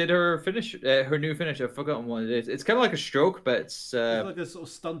Bayley just did her finish, her new finish. I've forgotten what it is. It's kind of like a stroke, but it's like a sort of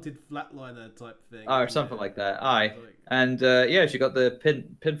stunted flatliner type thing. Or something like that. Aye. And she got the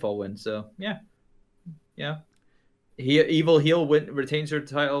pinfall win. So yeah. Evil heel retains her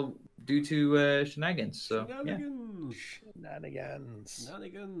title due to shenanigans. So Shenanigans.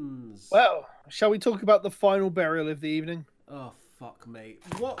 Well, shall we talk about the final burial of the evening? Oh fuck me!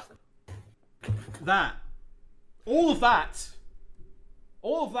 What? That. All of that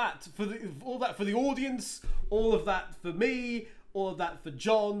for the audience, all of that for me, all of that for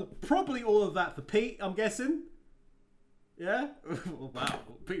John, probably all of that for Pete, I'm guessing. Yeah? Wow.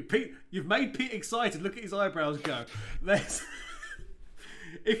 Pete, you've made Pete excited. Look at his eyebrows go.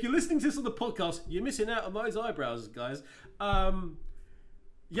 If you're listening to this on the podcast, you're missing out on those eyebrows, guys.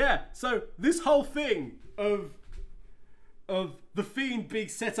 So this whole thing of the Fiend being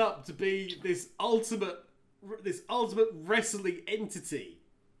set up to be this ultimate wrestling entity.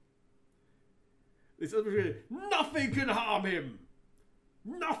 Nothing can harm him.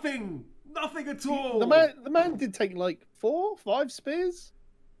 Nothing at all. The man did take like 4, 5 spears,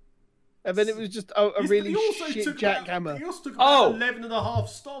 and then it was just a really shit jackhammer. He also took about 11 and a half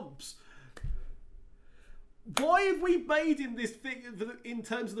stomps. Why have we made him this thing in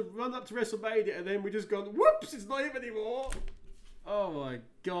terms of the run up to WrestleMania, and then we just gone, whoops, it's not him anymore? Oh my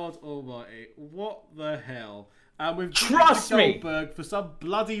God almighty. What the hell? And we've Trust me! Goldberg for some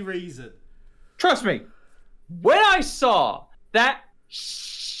bloody reason. Trust me. When I saw that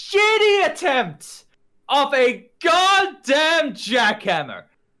shitty attempt of a goddamn jackhammer,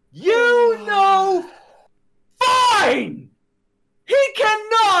 fine! He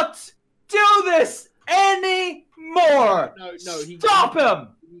cannot do this anymore! No, Stop him!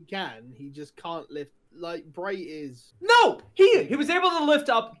 He can. He just can't lift. Like Bray is. No, he was able to lift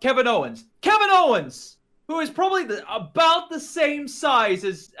up Kevin Owens. Kevin Owens, who is probably about the same size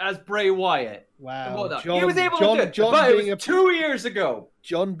as Bray Wyatt. Wow, John, he was able to do it, but it was 2 years ago.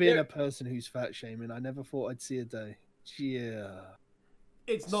 John being a person who's fat shaming, I never thought I'd see a day. Yeah.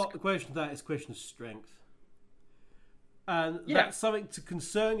 It's not a question of that, it's a question of strength. And that's something to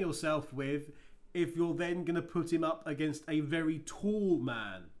concern yourself with if you're then going to put him up against a very tall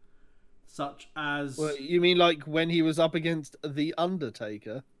man, such as... Well, you mean like when he was up against The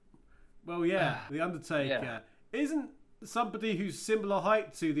Undertaker? Well, yeah, The Undertaker. Isn't somebody who's similar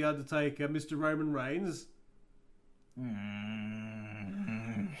height to The Undertaker Mr. Roman Reigns?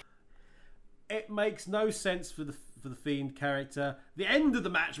 It makes no sense for the Fiend character. The end of the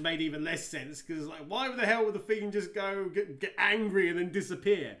match made even less sense because, like, why the hell would the Fiend just go get angry and then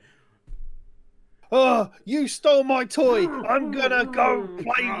disappear? Oh, you stole my toy! I'm gonna go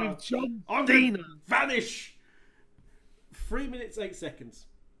play with John Cena. Vanish. 3 minutes 8 seconds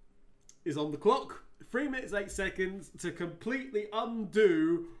is on the clock. 3 minutes 8 seconds to completely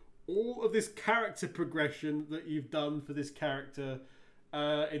undo all of this character progression that you've done for this character.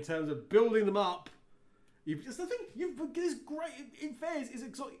 In terms of building them up, this great. In fairness, it's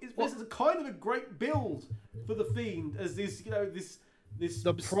a kind of a great build for the Fiend as this, this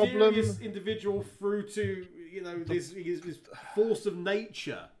mysterious individual through to this force of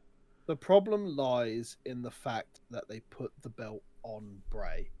nature. The problem lies in the fact that they put the belt on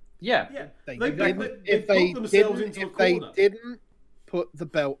Bray. Yeah. If they didn't put the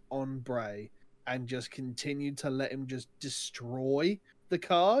belt on Bray and just continued to let him just destroy the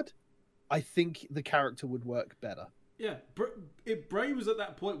card, I think the character would work better. Yeah, Bray was at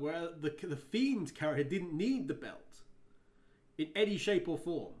that point where the Fiend character didn't need the belt in any shape or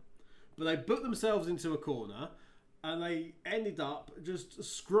form, but they put themselves into a corner and they ended up just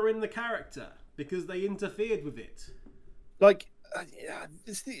screwing the character because they interfered with it.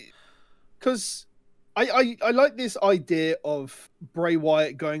 Because I like this idea of Bray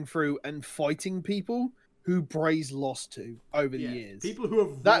Wyatt going through and fighting people who Bray's lost to over the years. People who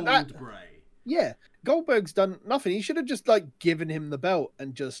have wronged Bray. Yeah, Goldberg's done nothing. He should have just given him the belt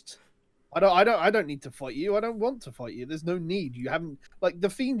and just. I don't need to fight you. I don't want to fight you. There's no need. You haven't the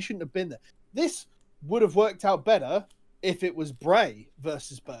Fiend shouldn't have been there. This would have worked out better if it was Bray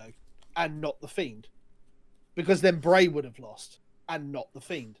versus Berg and not the Fiend, because then Bray would have lost and not the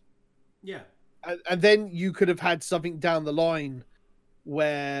Fiend. Yeah, and then you could have had something down the line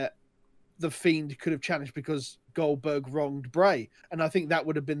where the Fiend could have challenged because Goldberg wronged Bray, and I think that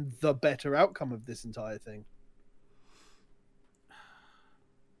would have been the better outcome of this entire thing.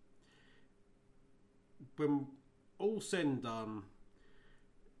 When all said and done,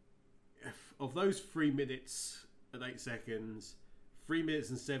 of those 3 minutes and 8 seconds, 3 minutes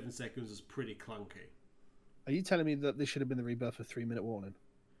and 7 seconds was pretty clunky. Are you telling me that this should have been the rebirth of 3 minute warning?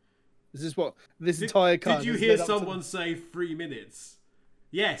 Is this what this entire card? Did you hear someone say 3 minutes?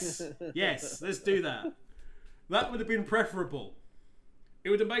 Yes, yes, let's do that. That would have been preferable. It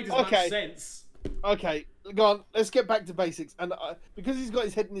would have made as much sense. Okay, go on. Let's get back to basics. And because he's got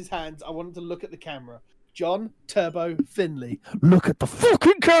his head in his hands, I want him to look at the camera. John, Turbo, Finley, look at the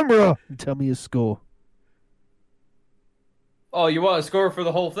fucking camera and tell me your score. Oh, you want a score for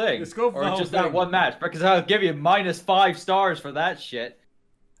the whole thing? The score for the whole just thing. That one match? Because I'll give you -5 stars for that shit.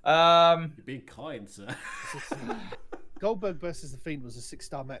 You're being kind, sir. Goldberg versus The Fiend was a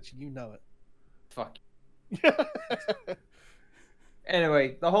 6-star match, and you know it. Fuck.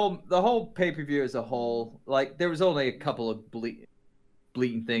 Anyway, the whole pay-per-view as a whole, there was only a couple of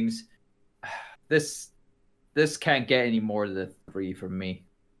bleating things. This can't get any more than 3 from me.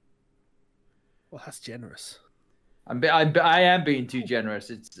 Well, that's generous. I am being too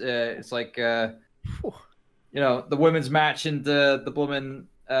generous. It's like the women's match and the woman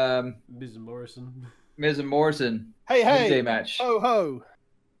Miz and Morrison. Miz and Morrison. Hey, Wednesday match. Ho ho.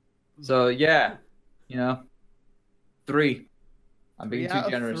 So yeah, 3. I'm being too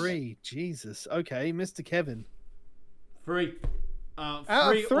generous. 3. Jesus. Okay, Mr. Kevin. 3. Out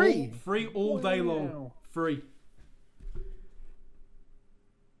of 3. 3 all day long. 3.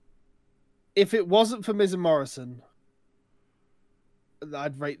 If it wasn't for Miz and Morrison,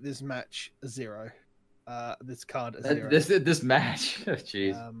 I'd rate this match a 0. This card a 0. This match. Oh,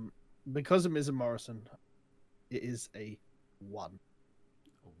 jeez. Because of Miz and Morrison, it is a 1.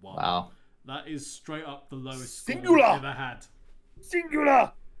 Wow. That is straight up the lowest Singular! score we've ever had.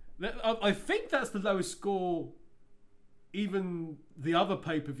 Singular! I think that's the lowest score even the other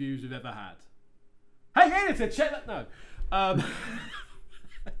pay-per-views we've ever had. Hey, editor, check that. No.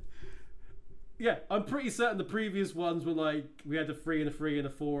 Yeah, I'm pretty certain the previous ones were we had a 3 and a 3 and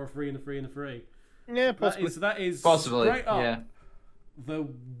a 4, a 3 and a 3 and a 3. Yeah, possibly. That is possibly straight up the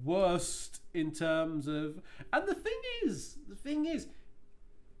worst in terms of... And the thing is,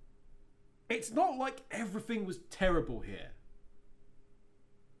 it's not like everything was terrible here.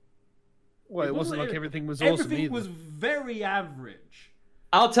 Well, it wasn't like everything was awesome Everything either. was very average.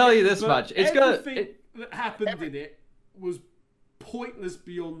 I'll tell you this much. It's everything that happened in it was pointless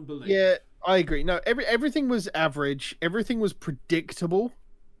beyond belief. Yeah, I agree. No, everything was average. Everything was predictable,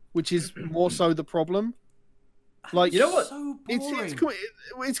 which is more so the problem. Like, You know what? So boring.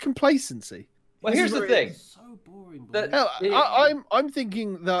 it's complacency. Well, here's the thing. So boring. That- boys. Hell, I'm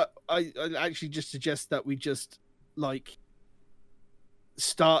thinking that I actually just suggest that we just like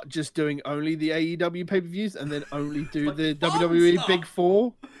start just doing only the AEW pay-per-views and then only do Like the fun WWE stuff. Big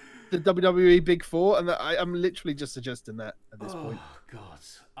Four, the WWE Big Four, and I'm literally just suggesting that at this point. Oh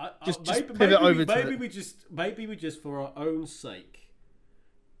God! Just pivot over to maybe it. maybe we just for our own sake,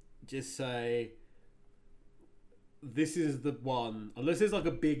 just say this is the one. Unless there's like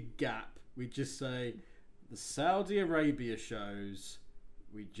a big gap, we just say the Saudi Arabia shows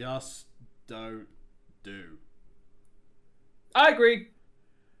we just don't do. I agree.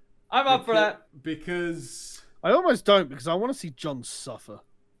 I'm up for that. Because I almost don't because I want to see John suffer.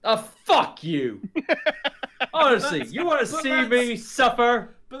 Fuck you. Honestly, you want to but see me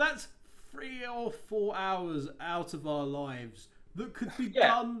suffer? But that's 3 or 4 hours out of our lives that could be Yeah.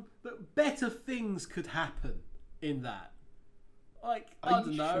 done, that better things could happen in that. Like, I Are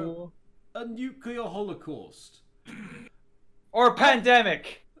don't you know, sure? a nuclear holocaust. Or a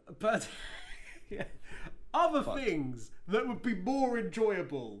pandemic? But yeah, other things that would be more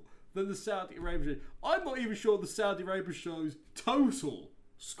enjoyable than the Saudi Arabia show. I'm not even sure the Saudi Arabia show's total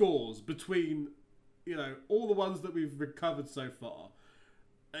scores between, you know, all the ones that we've recovered so far.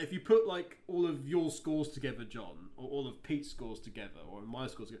 If you put like all of your scores together, John, or all of Pete's scores together, or my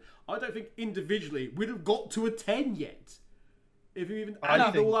scores together, I don't think individually we'd have got to a 10 yet. If you even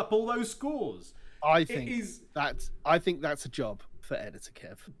added all up all those scores. I think that's a job for editor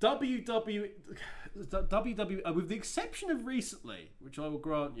Kev. WWE, with the exception of recently, which I will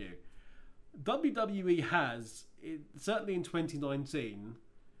grant you, WWE has, certainly in 2019,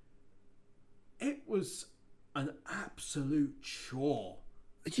 it was an absolute chore.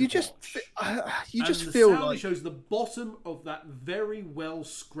 You just And feel the sound like shows the bottom of that very well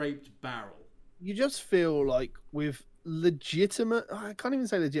scraped barrel. you just feel like with legitimate, I can't even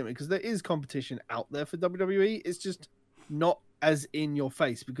say legitimate because there is competition out there for WWE. It's just not as in your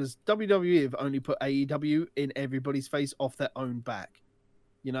face because WWE have only put AEW in everybody's face off their own back,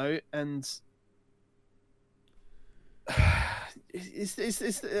 you know, and it's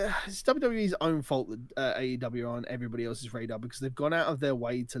WWE's own fault that AEW are on everybody else's radar because they've gone out of their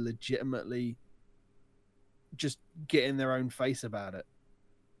way to legitimately just get in their own face about it,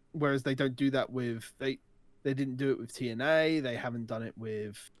 whereas they don't do that with they didn't do it with TNA, they haven't done it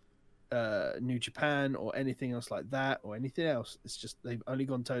with New Japan or anything else like that or anything else. It's just they've only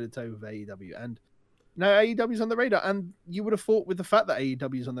gone toe to toe with AEW, and now AEW's on the radar. And you would have thought with the fact that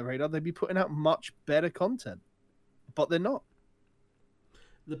AEW's on the radar, they'd be putting out much better content, but they're not.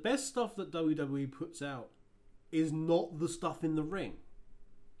 The best stuff that WWE puts out is not the stuff in the ring.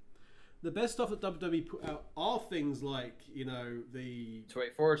 The best stuff that WWE put out are things like, you know, the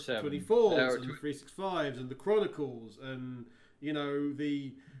 24/7. 24s and the 365s and the Chronicles and, you know,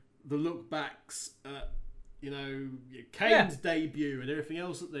 the look backs at, you know, Kane's debut and everything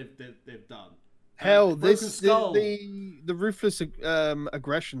else that they've done. Hell, Broken Skull. the Ruthless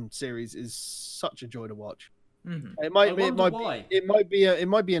Aggression series is such a joy to watch. Mm-hmm. It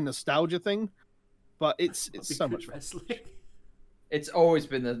might be a nostalgia thing, but it's so much fun. wrestling. It's always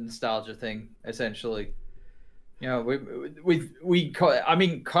been the nostalgia thing, essentially. You know, I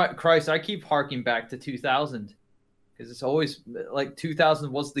mean, Christ, I keep harking back to 2000 because it's always like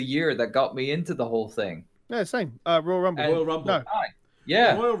 2000 was the year that got me into the whole thing. Yeah, same. Royal Rumble. Royal Rumble. No.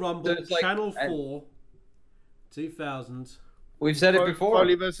 Yeah, Royal Rumble, So it's like- Channel 4, 2000. we've said it before.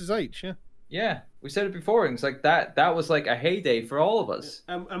 Foley versus H. Yeah. Yeah, we said it before. And it's like that was like a heyday for all of us.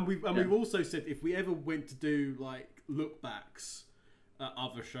 And we've also said if we ever went to do like look backs at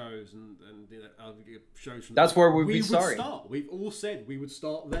other shows and you know, other shows from That's where we'd we be would starting. start. We've all said we would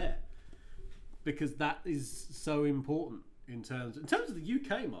start there because that is so important in terms of the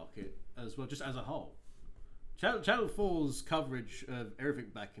UK market as well, just as a whole. Channel 4's coverage of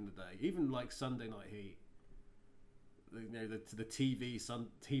everything back in the day, even like Sunday Night Heat, you know, the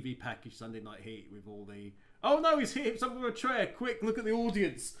TV package Sunday Night Heat with all the no, he's hit something with a chair, quick look at the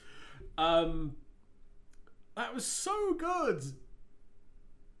audience. That was so good.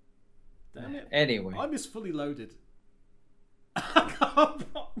 Damn it. Anyway, I miss Fully Loaded. I'm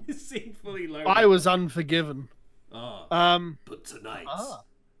not missing Fully Loaded. I was Unforgiven. But tonight,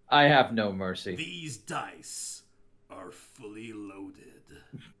 I have no mercy. these dice are fully loaded.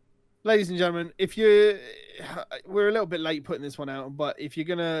 Ladies and gentlemen, we're a little bit late putting this one out, but if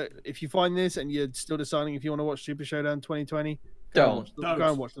you find this and you're still deciding if you want to watch Super Showdown 2020, go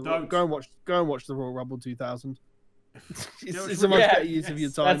and watch the Royal Rumble 2000. It's a much better use of your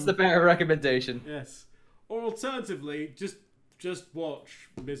time. That's the better recommendation. Yes. Or alternatively, just watch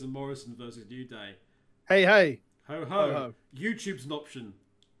Miz and Morrison versus New Day. Hey. Ho ho. Ho, ho. YouTube's an option.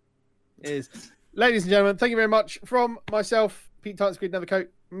 It is. Ladies and gentlemen, thank you very much from myself, Pete Tightsquid Nethercoat,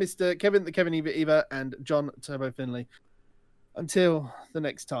 Mr. Kevin, the Kevin Eva, and John Turbo Finley. Until the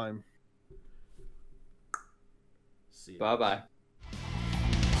next time. See you. Bye-bye.